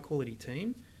got a high-quality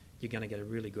team, you're going to get a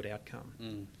really good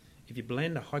outcome. If you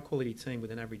blend a high-quality team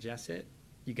with an average asset,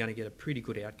 you're going to get a pretty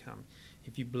good outcome.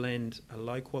 If you blend a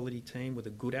low-quality team with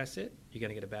a good asset, you're going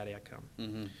to get a bad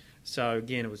outcome. So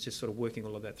again, it was just sort of working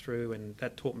all of that through, and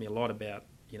that taught me a lot about,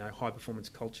 high-performance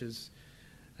cultures.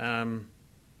 So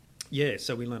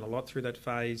we learned a lot through that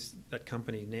phase. That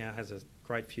company now has a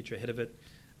great future ahead of it.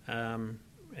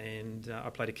 And I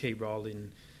played a key role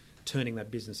in turning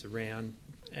that business around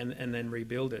and then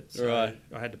rebuild it. So right.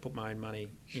 I had to put my own money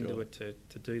into it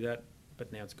to do that,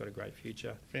 but now it's got a great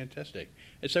future. Fantastic.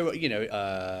 And so,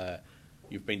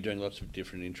 you've been doing lots of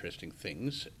different interesting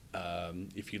things.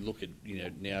 If you look at,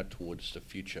 now towards the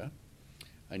future,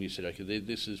 and you said, okay,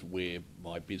 this is where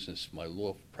my business, my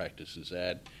law practice is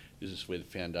at, this is where the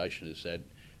foundation is at.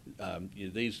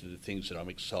 These are the things that I'm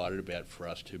excited about for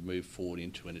us to move forward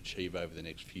into and achieve over the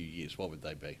next few years. What would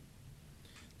they be?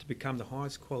 To become the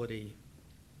highest quality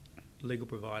legal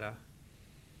provider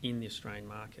in the Australian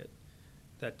market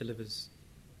that delivers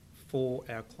for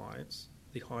our clients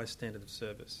the highest standard of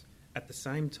service. At the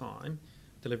same time,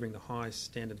 delivering the highest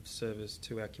standard of service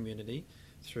to our community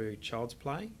through Child's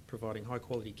Play, providing high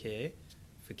quality care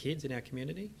for kids in our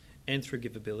community, and through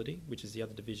Giveability, which is the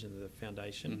other division of the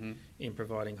foundation, in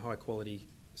providing high quality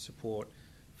support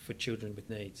for children with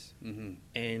needs.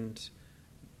 And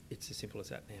it's as simple as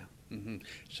that now. Mm-hmm.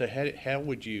 So how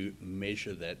would you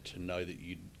measure that to know that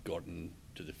you'd gotten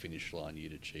to the finish line,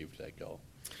 you'd achieved that goal?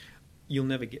 You'll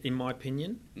never get, in my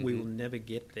opinion, we will never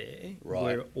get there.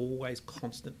 Right. We're always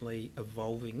constantly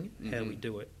evolving how we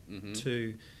do it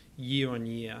to year on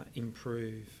year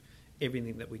improve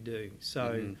everything that we do.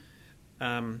 So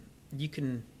you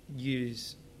can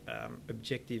use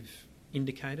objective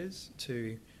indicators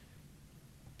to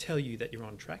tell you that you're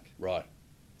on track. Right.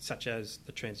 Such as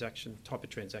the type of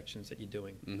transactions that you're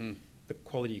doing, the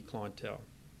quality of clientele.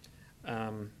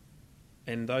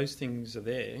 And those things are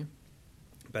there,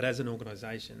 but as an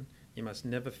organisation, you must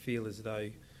never feel as though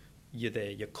you're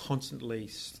there. You're constantly,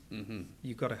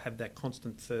 you've got to have that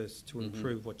constant thirst to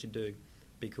improve what you do,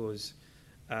 because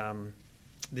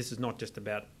this is not just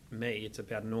about me, it's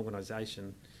about an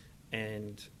organisation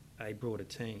and a broader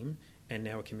team and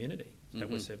now a community that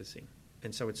we're servicing.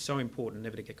 And so it's so important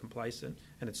never to get complacent,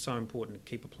 and it's so important to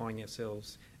keep applying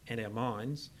ourselves and our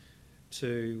minds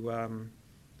to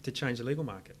change the legal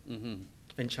market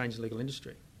and change the legal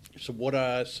industry. So what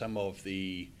are some of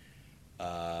the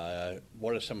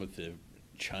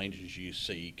changes you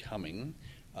see coming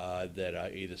that are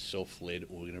either self-led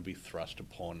or going to be thrust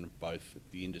upon both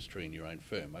the industry and your own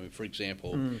firm? I mean, for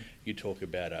example, you talk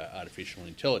about artificial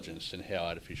intelligence and how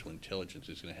artificial intelligence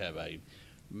is going to have a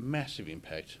massive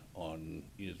impact on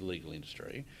the legal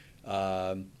industry.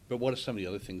 But what are some of the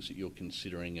other things that you're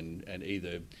considering and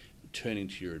either turning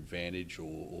to your advantage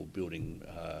or building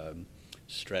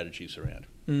strategies around?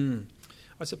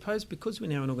 I suppose because we're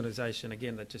now an organisation,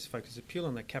 again, that just focuses purely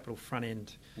on that capital front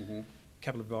end,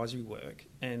 capital advisory work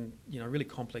and, really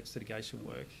complex litigation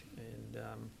work. And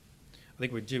I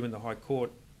think we're due in the High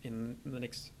Court in the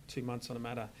next 2 months on a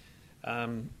matter.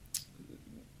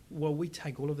 Well, we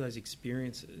take all of those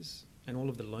experiences and all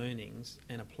of the learnings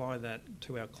and apply that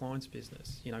to our client's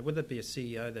business. Whether it be a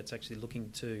CEO that's actually looking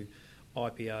to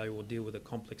IPO or deal with a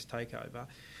complex takeover,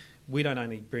 we don't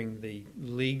only bring the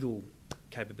legal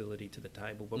capability to the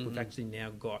table, but we've actually now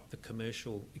got the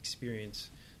commercial experience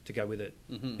to go with it.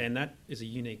 And that is a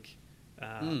unique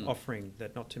offering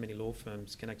that not too many law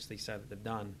firms can actually say that they've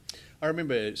done. I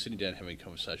remember sitting down having a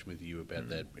conversation with you about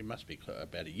that. It must be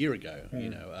about a year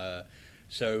ago,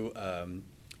 So,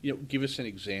 give us an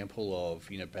example of,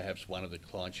 perhaps one of the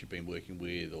clients you've been working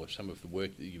with or some of the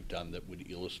work that you've done that would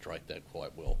illustrate that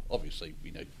quite well. Obviously,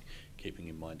 keeping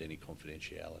in mind any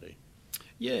confidentiality.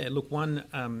 Yeah, look,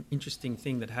 one interesting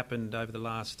thing that happened over the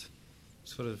last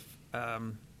sort of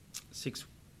 6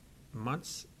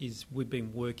 months is we've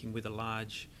been working with a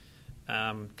large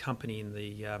company in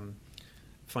the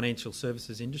financial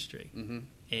services industry.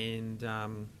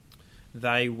 And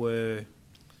they were,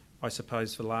 I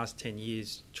suppose, for the last 10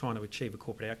 years trying to achieve a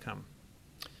corporate outcome.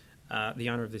 The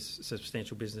owner of this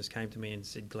substantial business came to me and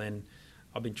said, "Glenn,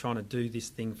 I've been trying to do this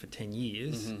thing for 10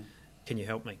 years. Can you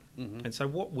help me?" And so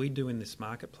what we do in this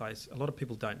marketplace, a lot of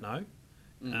people don't know.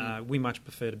 We much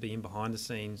prefer to be in behind the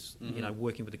scenes,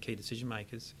 working with the key decision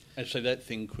makers. And so that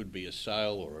thing could be a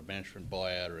sale or a management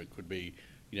buyout, or it could be,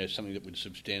 something that would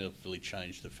substantially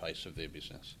change the face of their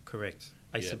business. Correct.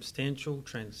 A substantial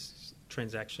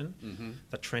transaction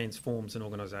that transforms an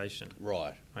organisation.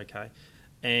 Right. Okay.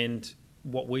 And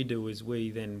what we do is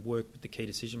we then work with the key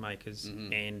decision makers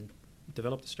and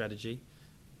develop the strategy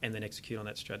and then execute on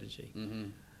that strategy.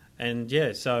 And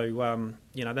so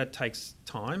that takes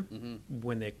time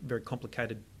when they're very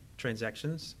complicated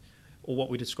transactions, or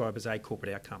what we describe as a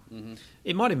corporate outcome.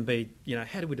 It might even be,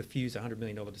 how do we diffuse a $100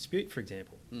 million dispute, for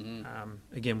example?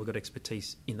 Again, we've got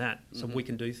expertise in that, so we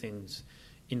can do things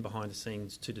in behind the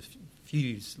scenes to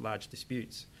diffuse large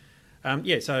disputes.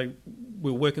 So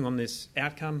we're working on this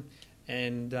outcome,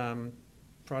 and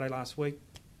Friday last week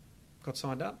got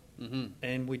signed up,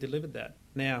 and we delivered that.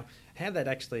 Now, how that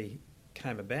actually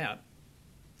came about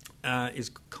is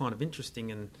kind of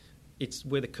interesting, and it's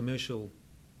where the commercial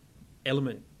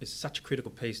element is such a critical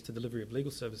piece to delivery of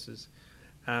legal services.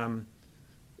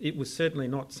 It was certainly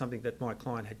not something that my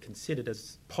client had considered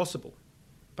as possible,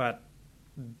 but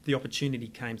the opportunity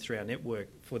came through our network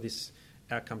for this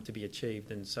outcome to be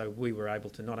achieved, and so we were able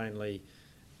to not only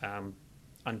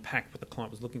unpack what the client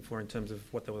was looking for in terms of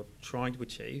what they were trying to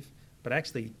achieve, but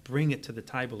actually bring it to the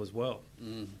table as well.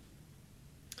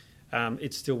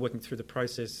 It's still working through the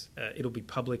process. It'll be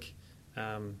public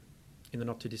in the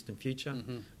not-too-distant future,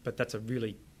 but that's a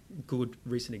really good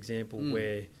recent example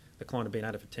where the client had been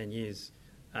at it for 10 years,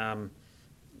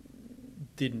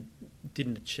 didn't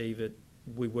achieve it.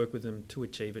 We work with them to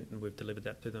achieve it, and we've delivered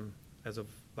that to them as of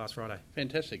last Friday.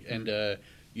 Fantastic. And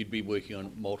you'd be working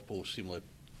on multiple similar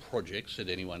projects at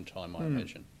any one time, I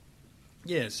imagine.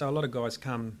 Yeah, so a lot of guys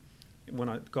come,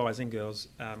 guys and girls,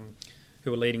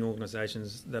 who are leading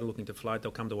organisations that are looking to float.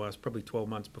 They'll come to us probably 12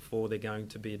 months before they're going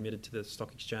to be admitted to the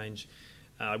stock exchange.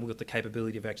 We've got the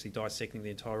capability of actually dissecting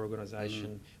the entire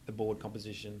organisation, the board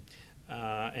composition,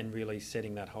 and really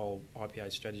setting that whole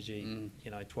IPO strategy,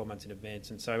 12 months in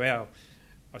advance. And so our,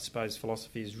 I suppose,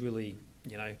 philosophy is really,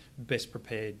 best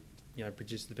prepared,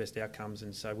 produce the best outcomes.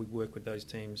 And so we work with those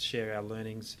teams, share our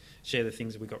learnings, share the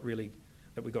things that we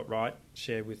got right,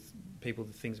 share with people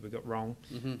the things we got wrong,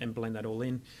 and blend that all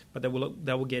in. But they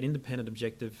will get independent,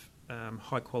 objective,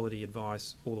 high quality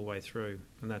advice all the way through,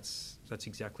 and that's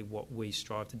exactly what we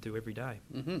strive to do every day.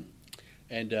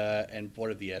 And what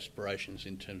are the aspirations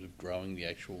in terms of growing the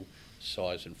actual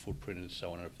size and footprint and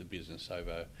so on of the business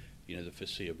over the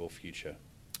foreseeable future?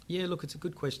 Yeah, look, it's a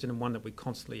good question and one that we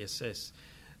constantly assess.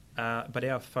 But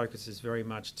our focus is very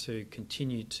much to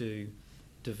continue to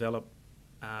develop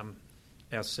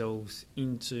ourselves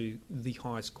into the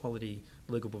highest quality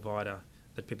legal provider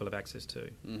that people have access to.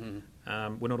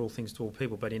 We're not all things to all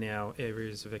people, but in our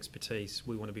areas of expertise,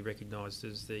 we want to be recognised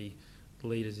as the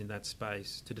leaders in that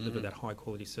space to deliver that high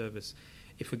quality service.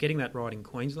 If we're getting that right in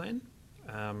Queensland,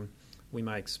 we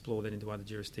may explore that into other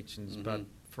jurisdictions. But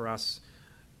for us,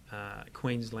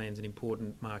 Queensland's an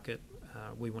important market.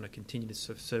 We want to continue to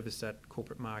service that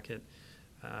corporate market.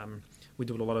 We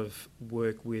do a lot of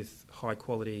work with high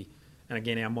quality, and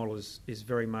again, our model is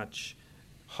very much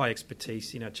high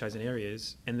expertise in our chosen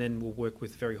areas, and then we'll work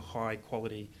with very high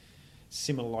quality,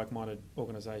 similar like-minded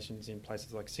organisations in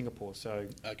places like Singapore. So,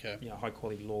 high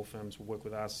quality law firms will work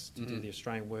with us to do the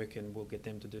Australian work, and we'll get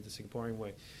them to do the Singaporean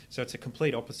work. So it's a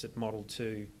complete opposite model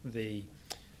to the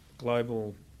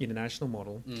global international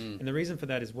model. And the reason for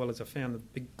that, as well as I found the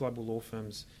big global law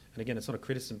firms, and again, it's not a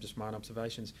criticism, just my own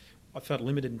observations, I felt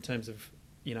limited in terms of,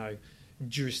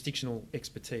 jurisdictional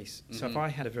expertise. So if I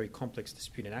had a very complex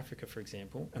dispute in Africa, for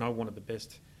example, and I wanted the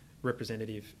best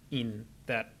representative in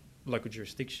that local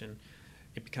jurisdiction,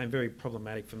 it became very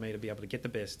problematic for me to be able to get the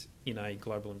best in a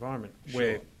global environment.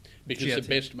 Sure. Because the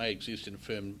best may exist in a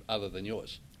firm other than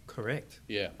yours. Correct.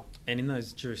 Yeah. And in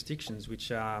those jurisdictions,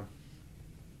 which are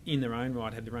in their own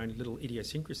right, have their own little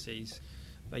idiosyncrasies,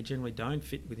 they generally don't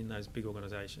fit within those big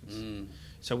organisations.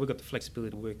 So we've got the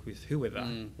flexibility to work with whoever,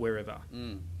 wherever.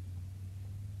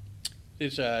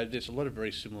 There's a lot of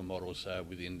very similar models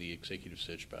within the executive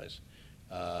search space,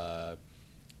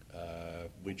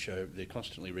 which they're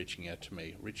constantly reaching out to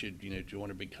me. Richard, do you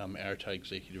want to become Arete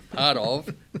executive part of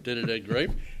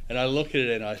group? And I look at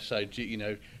it and I say,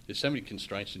 there's so many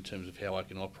constraints in terms of how I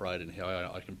can operate and how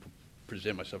I can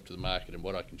present myself to the market and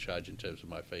what I can charge in terms of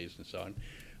my fees and so on.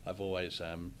 I've always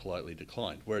politely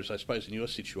declined. Whereas I suppose in your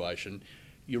situation,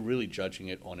 you're really judging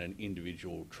it on an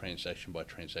individual transaction by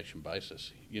transaction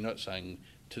basis. You're not saying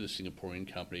to the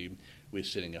Singaporean company, we're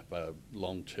setting up a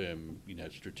long-term,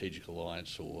 strategic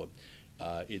alliance, or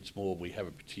it's more we have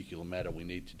a particular matter we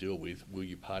need to deal with. Will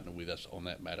you partner with us on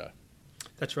that matter?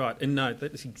 That's right. And no,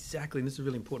 that's exactly, and this is a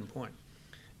really important point.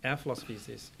 Our philosophy is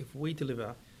this: if we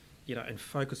deliver, and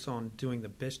focus on doing the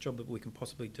best job that we can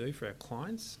possibly do for our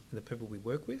clients and the people we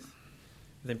work with,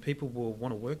 then people will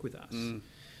want to work with us.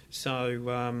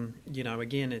 So,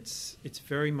 again, it's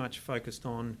very much focused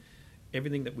on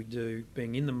everything that we do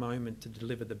being in the moment to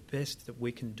deliver the best that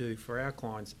we can do for our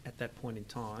clients at that point in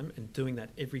time, and doing that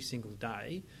every single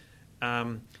day.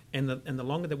 And the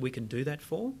longer that we can do that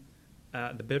for,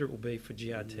 the better it will be for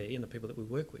GRT and the people that we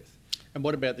work with. And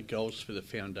what about the goals for the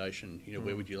foundation?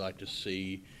 Where would you like to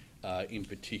see, in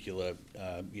particular,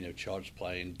 Child's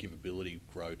Play and Giveability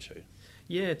grow to?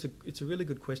 Yeah, it's a really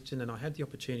good question, and I had the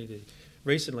opportunity to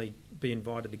recently be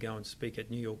invited to go and speak at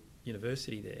New York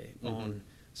University there on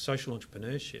social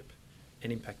entrepreneurship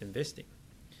and impact investing.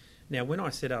 Now, when I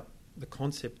set up the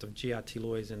concept of GRT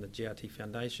Lawyers and the GRT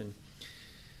Foundation,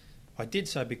 I did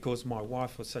so because my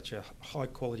wife was such a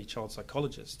high-quality child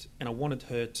psychologist, and I wanted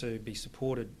her to be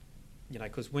supported,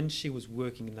 because when she was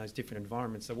working in those different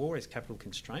environments, they were always capital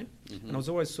constrained. And I was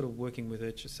always sort of working with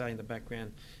her to say in the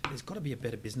background, there's got to be a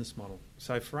better business model.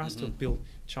 So for us to have built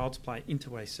Child's Play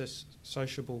into a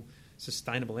sociable,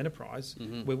 sustainable enterprise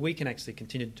where we can actually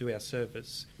continue to do our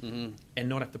service and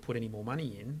not have to put any more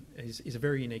money in is a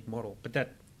very unique model. But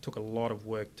that took a lot of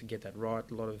work to get that right,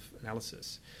 a lot of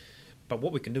analysis. But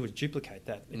what we can do is duplicate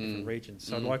that in different regions.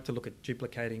 So I'd like to look at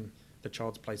duplicating the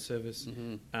Child's Play service.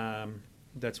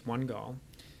 That's one goal.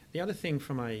 The other thing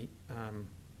from a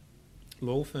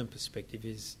law firm perspective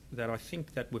is that I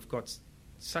think that we've got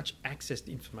such access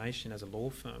to information as a law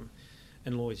firm,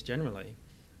 and lawyers generally,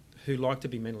 who like to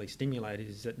be mentally stimulated,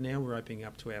 is that now we're opening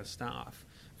up to our staff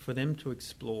for them to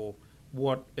explore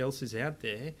what else is out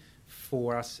there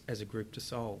for us as a group to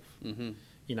solve.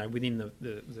 within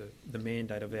the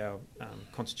mandate of our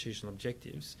constitutional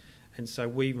objectives. And so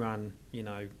we run,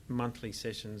 monthly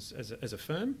sessions as a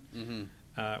firm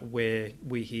where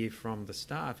we hear from the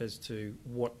staff as to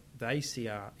what they see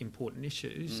are important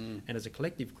issues. And as a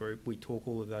collective group, we talk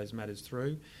all of those matters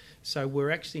through. So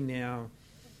we're actually now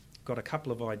got a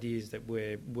couple of ideas that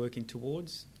we're working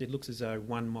towards. It looks as though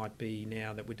one might be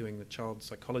now that we're doing the child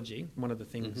psychology. One of the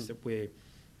things that we're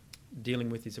dealing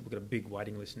with is that we've got a big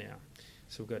waiting list now.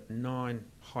 So we've got 9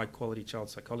 high-quality child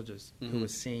psychologists who are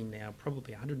seeing now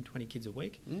probably 120 kids a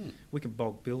week. We can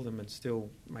bulk bill them and still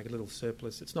make a little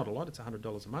surplus. It's not a lot, it's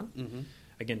 $100 a month.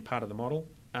 Again, part of the model.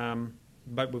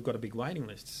 But we've got a big waiting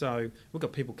list. So we've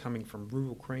got people coming from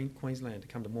rural Queensland to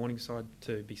come to Morningside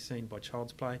to be seen by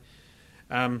Child's Play.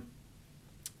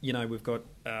 We've got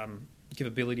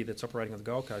Giveability that's operating on the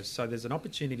Gold Coast. So there's an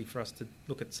opportunity for us to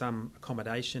look at some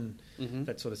accommodation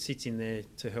that sort of sits in there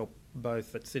to help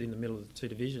both, that sit in the middle of the two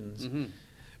divisions,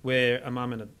 where a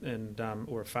mum and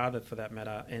or a father, for that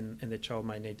matter, and their child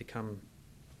may need to come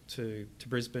to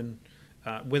Brisbane,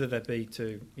 whether that be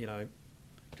to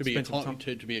be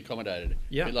accommodated.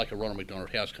 Yeah, a bit like a Ronald McDonald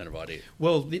House kind of idea.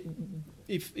 Well,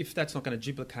 if that's not going to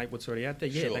duplicate what's already out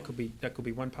there, Sure. that could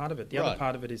be one part of it. The other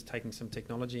part of it is taking some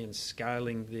technology and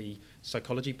scaling the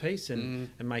psychology piece and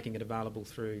making it available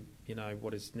through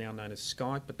what is now known as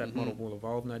Skype, but that model will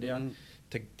evolve, no doubt,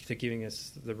 to giving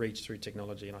us the reach through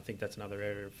technology. And I think that's another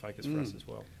area of focus for us as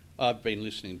well. I've been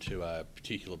listening to a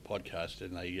particular podcast,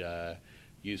 and they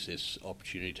use this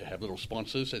opportunity to have little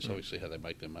sponsors. That's obviously how they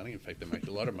make their money. In fact, they make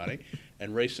a lot of money.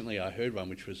 And recently I heard one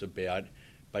which was about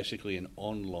basically an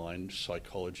online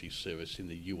psychology service in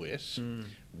the US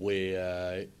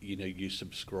where, you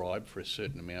subscribe for a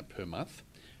certain amount per month,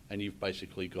 and you've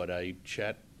basically got a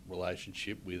chat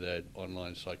relationship with an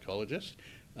online psychologist.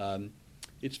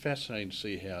 It's fascinating to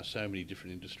see how so many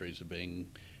different industries are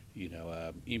being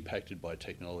impacted by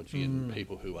technology and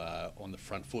people who are on the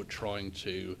front foot trying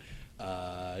to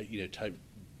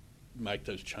make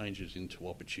those changes into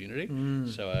opportunity.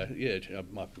 So,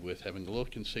 it might be worth having a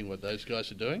look and seeing what those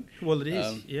guys are doing. Well, it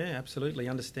is. Absolutely.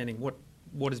 Understanding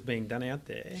what is being done out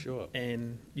there. Sure.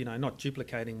 And, not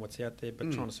duplicating what's out there,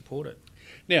 but trying to support it.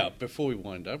 Now, before we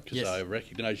wind up, because Yes. I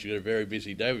recognise you've got a very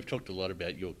busy day, we've talked a lot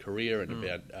about your career and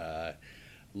about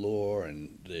law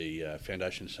and the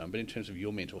Foundation Sun, but in terms of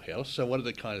your mental health, so what are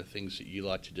the kind of things that you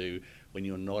like to do when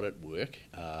you're not at work,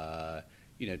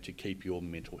 to keep your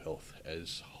mental health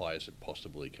as high as it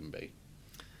possibly can be?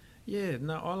 Yeah,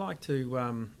 no, I like to.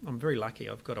 I'm very lucky.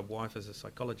 I've got a wife as a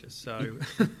psychologist, so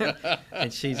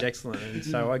and she's excellent, and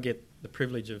so I get the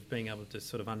privilege of being able to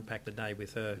sort of unpack the day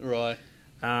with her. Right.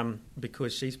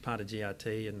 Because she's part of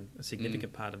GRT and a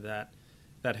significant part of that.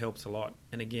 That helps a lot.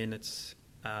 And again, it's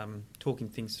talking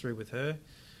things through with her.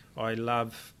 I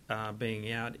love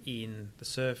being out in the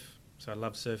surf, so I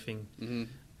love surfing.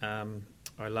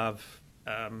 I love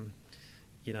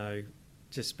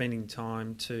just spending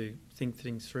time to think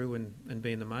things through and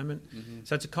be in the moment.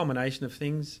 So it's a combination of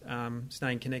things,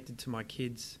 staying connected to my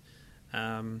kids.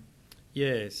 So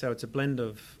it's a blend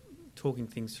of talking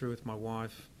things through with my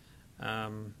wife,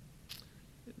 a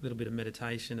little bit of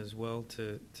meditation as well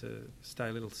to stay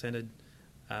a little centred,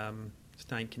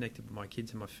 staying connected with my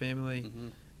kids and my family,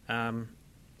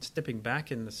 stepping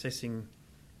back and assessing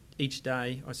each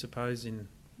day, I suppose, in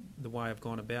the way I've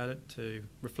gone about it, to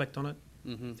reflect on it,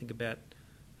 think about,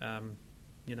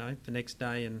 the next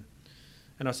day. And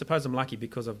I suppose I'm lucky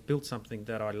because I've built something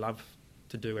that I love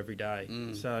to do every day.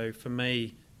 So for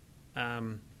me,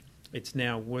 it's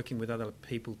now working with other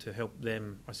people to help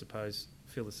them, I suppose,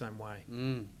 feel the same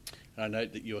way. I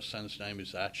note that your son's name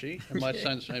is Archie, and my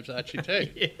son's name's Archie too.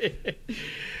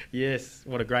 Yes,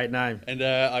 what a great name. And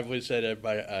I was at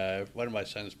one of my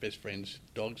son's best friend's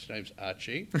dog's name's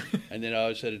Archie, and then I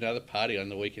was at another party on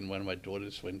the weekend. One of my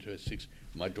daughters went to a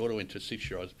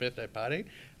 6-year-old's birthday party,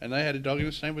 and they had a dog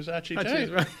whose name was Archie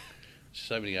too. Right.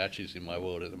 So many Archies in my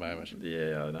world at the moment.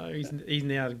 Yeah, I know. He's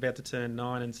now about to turn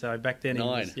 9, and so back then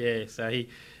 9. So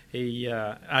he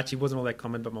Archie wasn't all that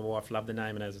common, but my wife loved the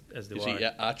name, and as do I. Is he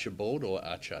Archibald or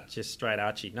Archer? Just straight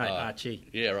Archie. No, Archie.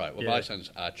 Yeah, right. Well, my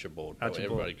son's Archibald.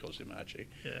 Everybody calls him Archie.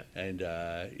 Yeah. And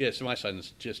so my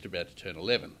son's just about to turn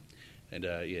 11. And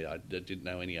I didn't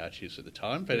know any Archies at the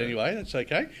time, but anyway, that's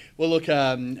okay. Well, look,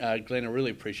 Glenn, I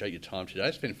really appreciate your time today.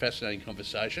 It's been a fascinating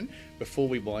conversation. Before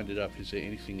we wind it up, is there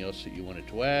anything else that you wanted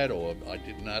to add, or I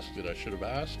didn't ask that I should have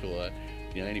asked, or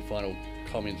any final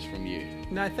comments from you?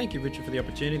 No, thank you, Richard, for the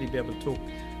opportunity to be able to talk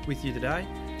with you today,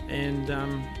 and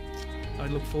I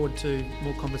look forward to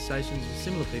more conversations with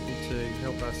similar people to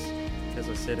help us, as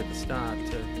I said at the start,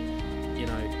 to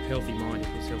healthy mind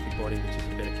equals healthy body, which is a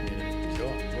better community.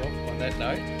 Sure. Well, on that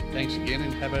note, thanks again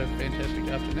and have a fantastic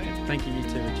afternoon. Thank you, you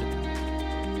too, Richard.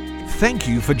 Thank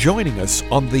you for joining us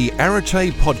on the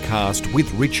Arete podcast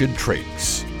with Richard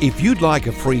Triggs. If you'd like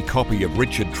a free copy of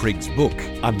Richard Triggs' book,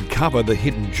 Uncover the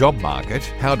Hidden Job Market,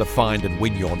 How to Find and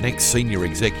Win Your Next Senior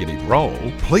Executive Role,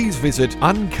 please visit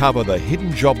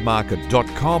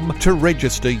uncoverthehiddenjobmarket.com to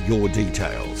register your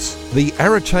details. The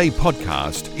Arete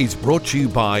podcast is brought to you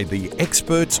by the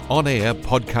Experts On Air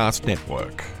Podcast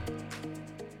Network.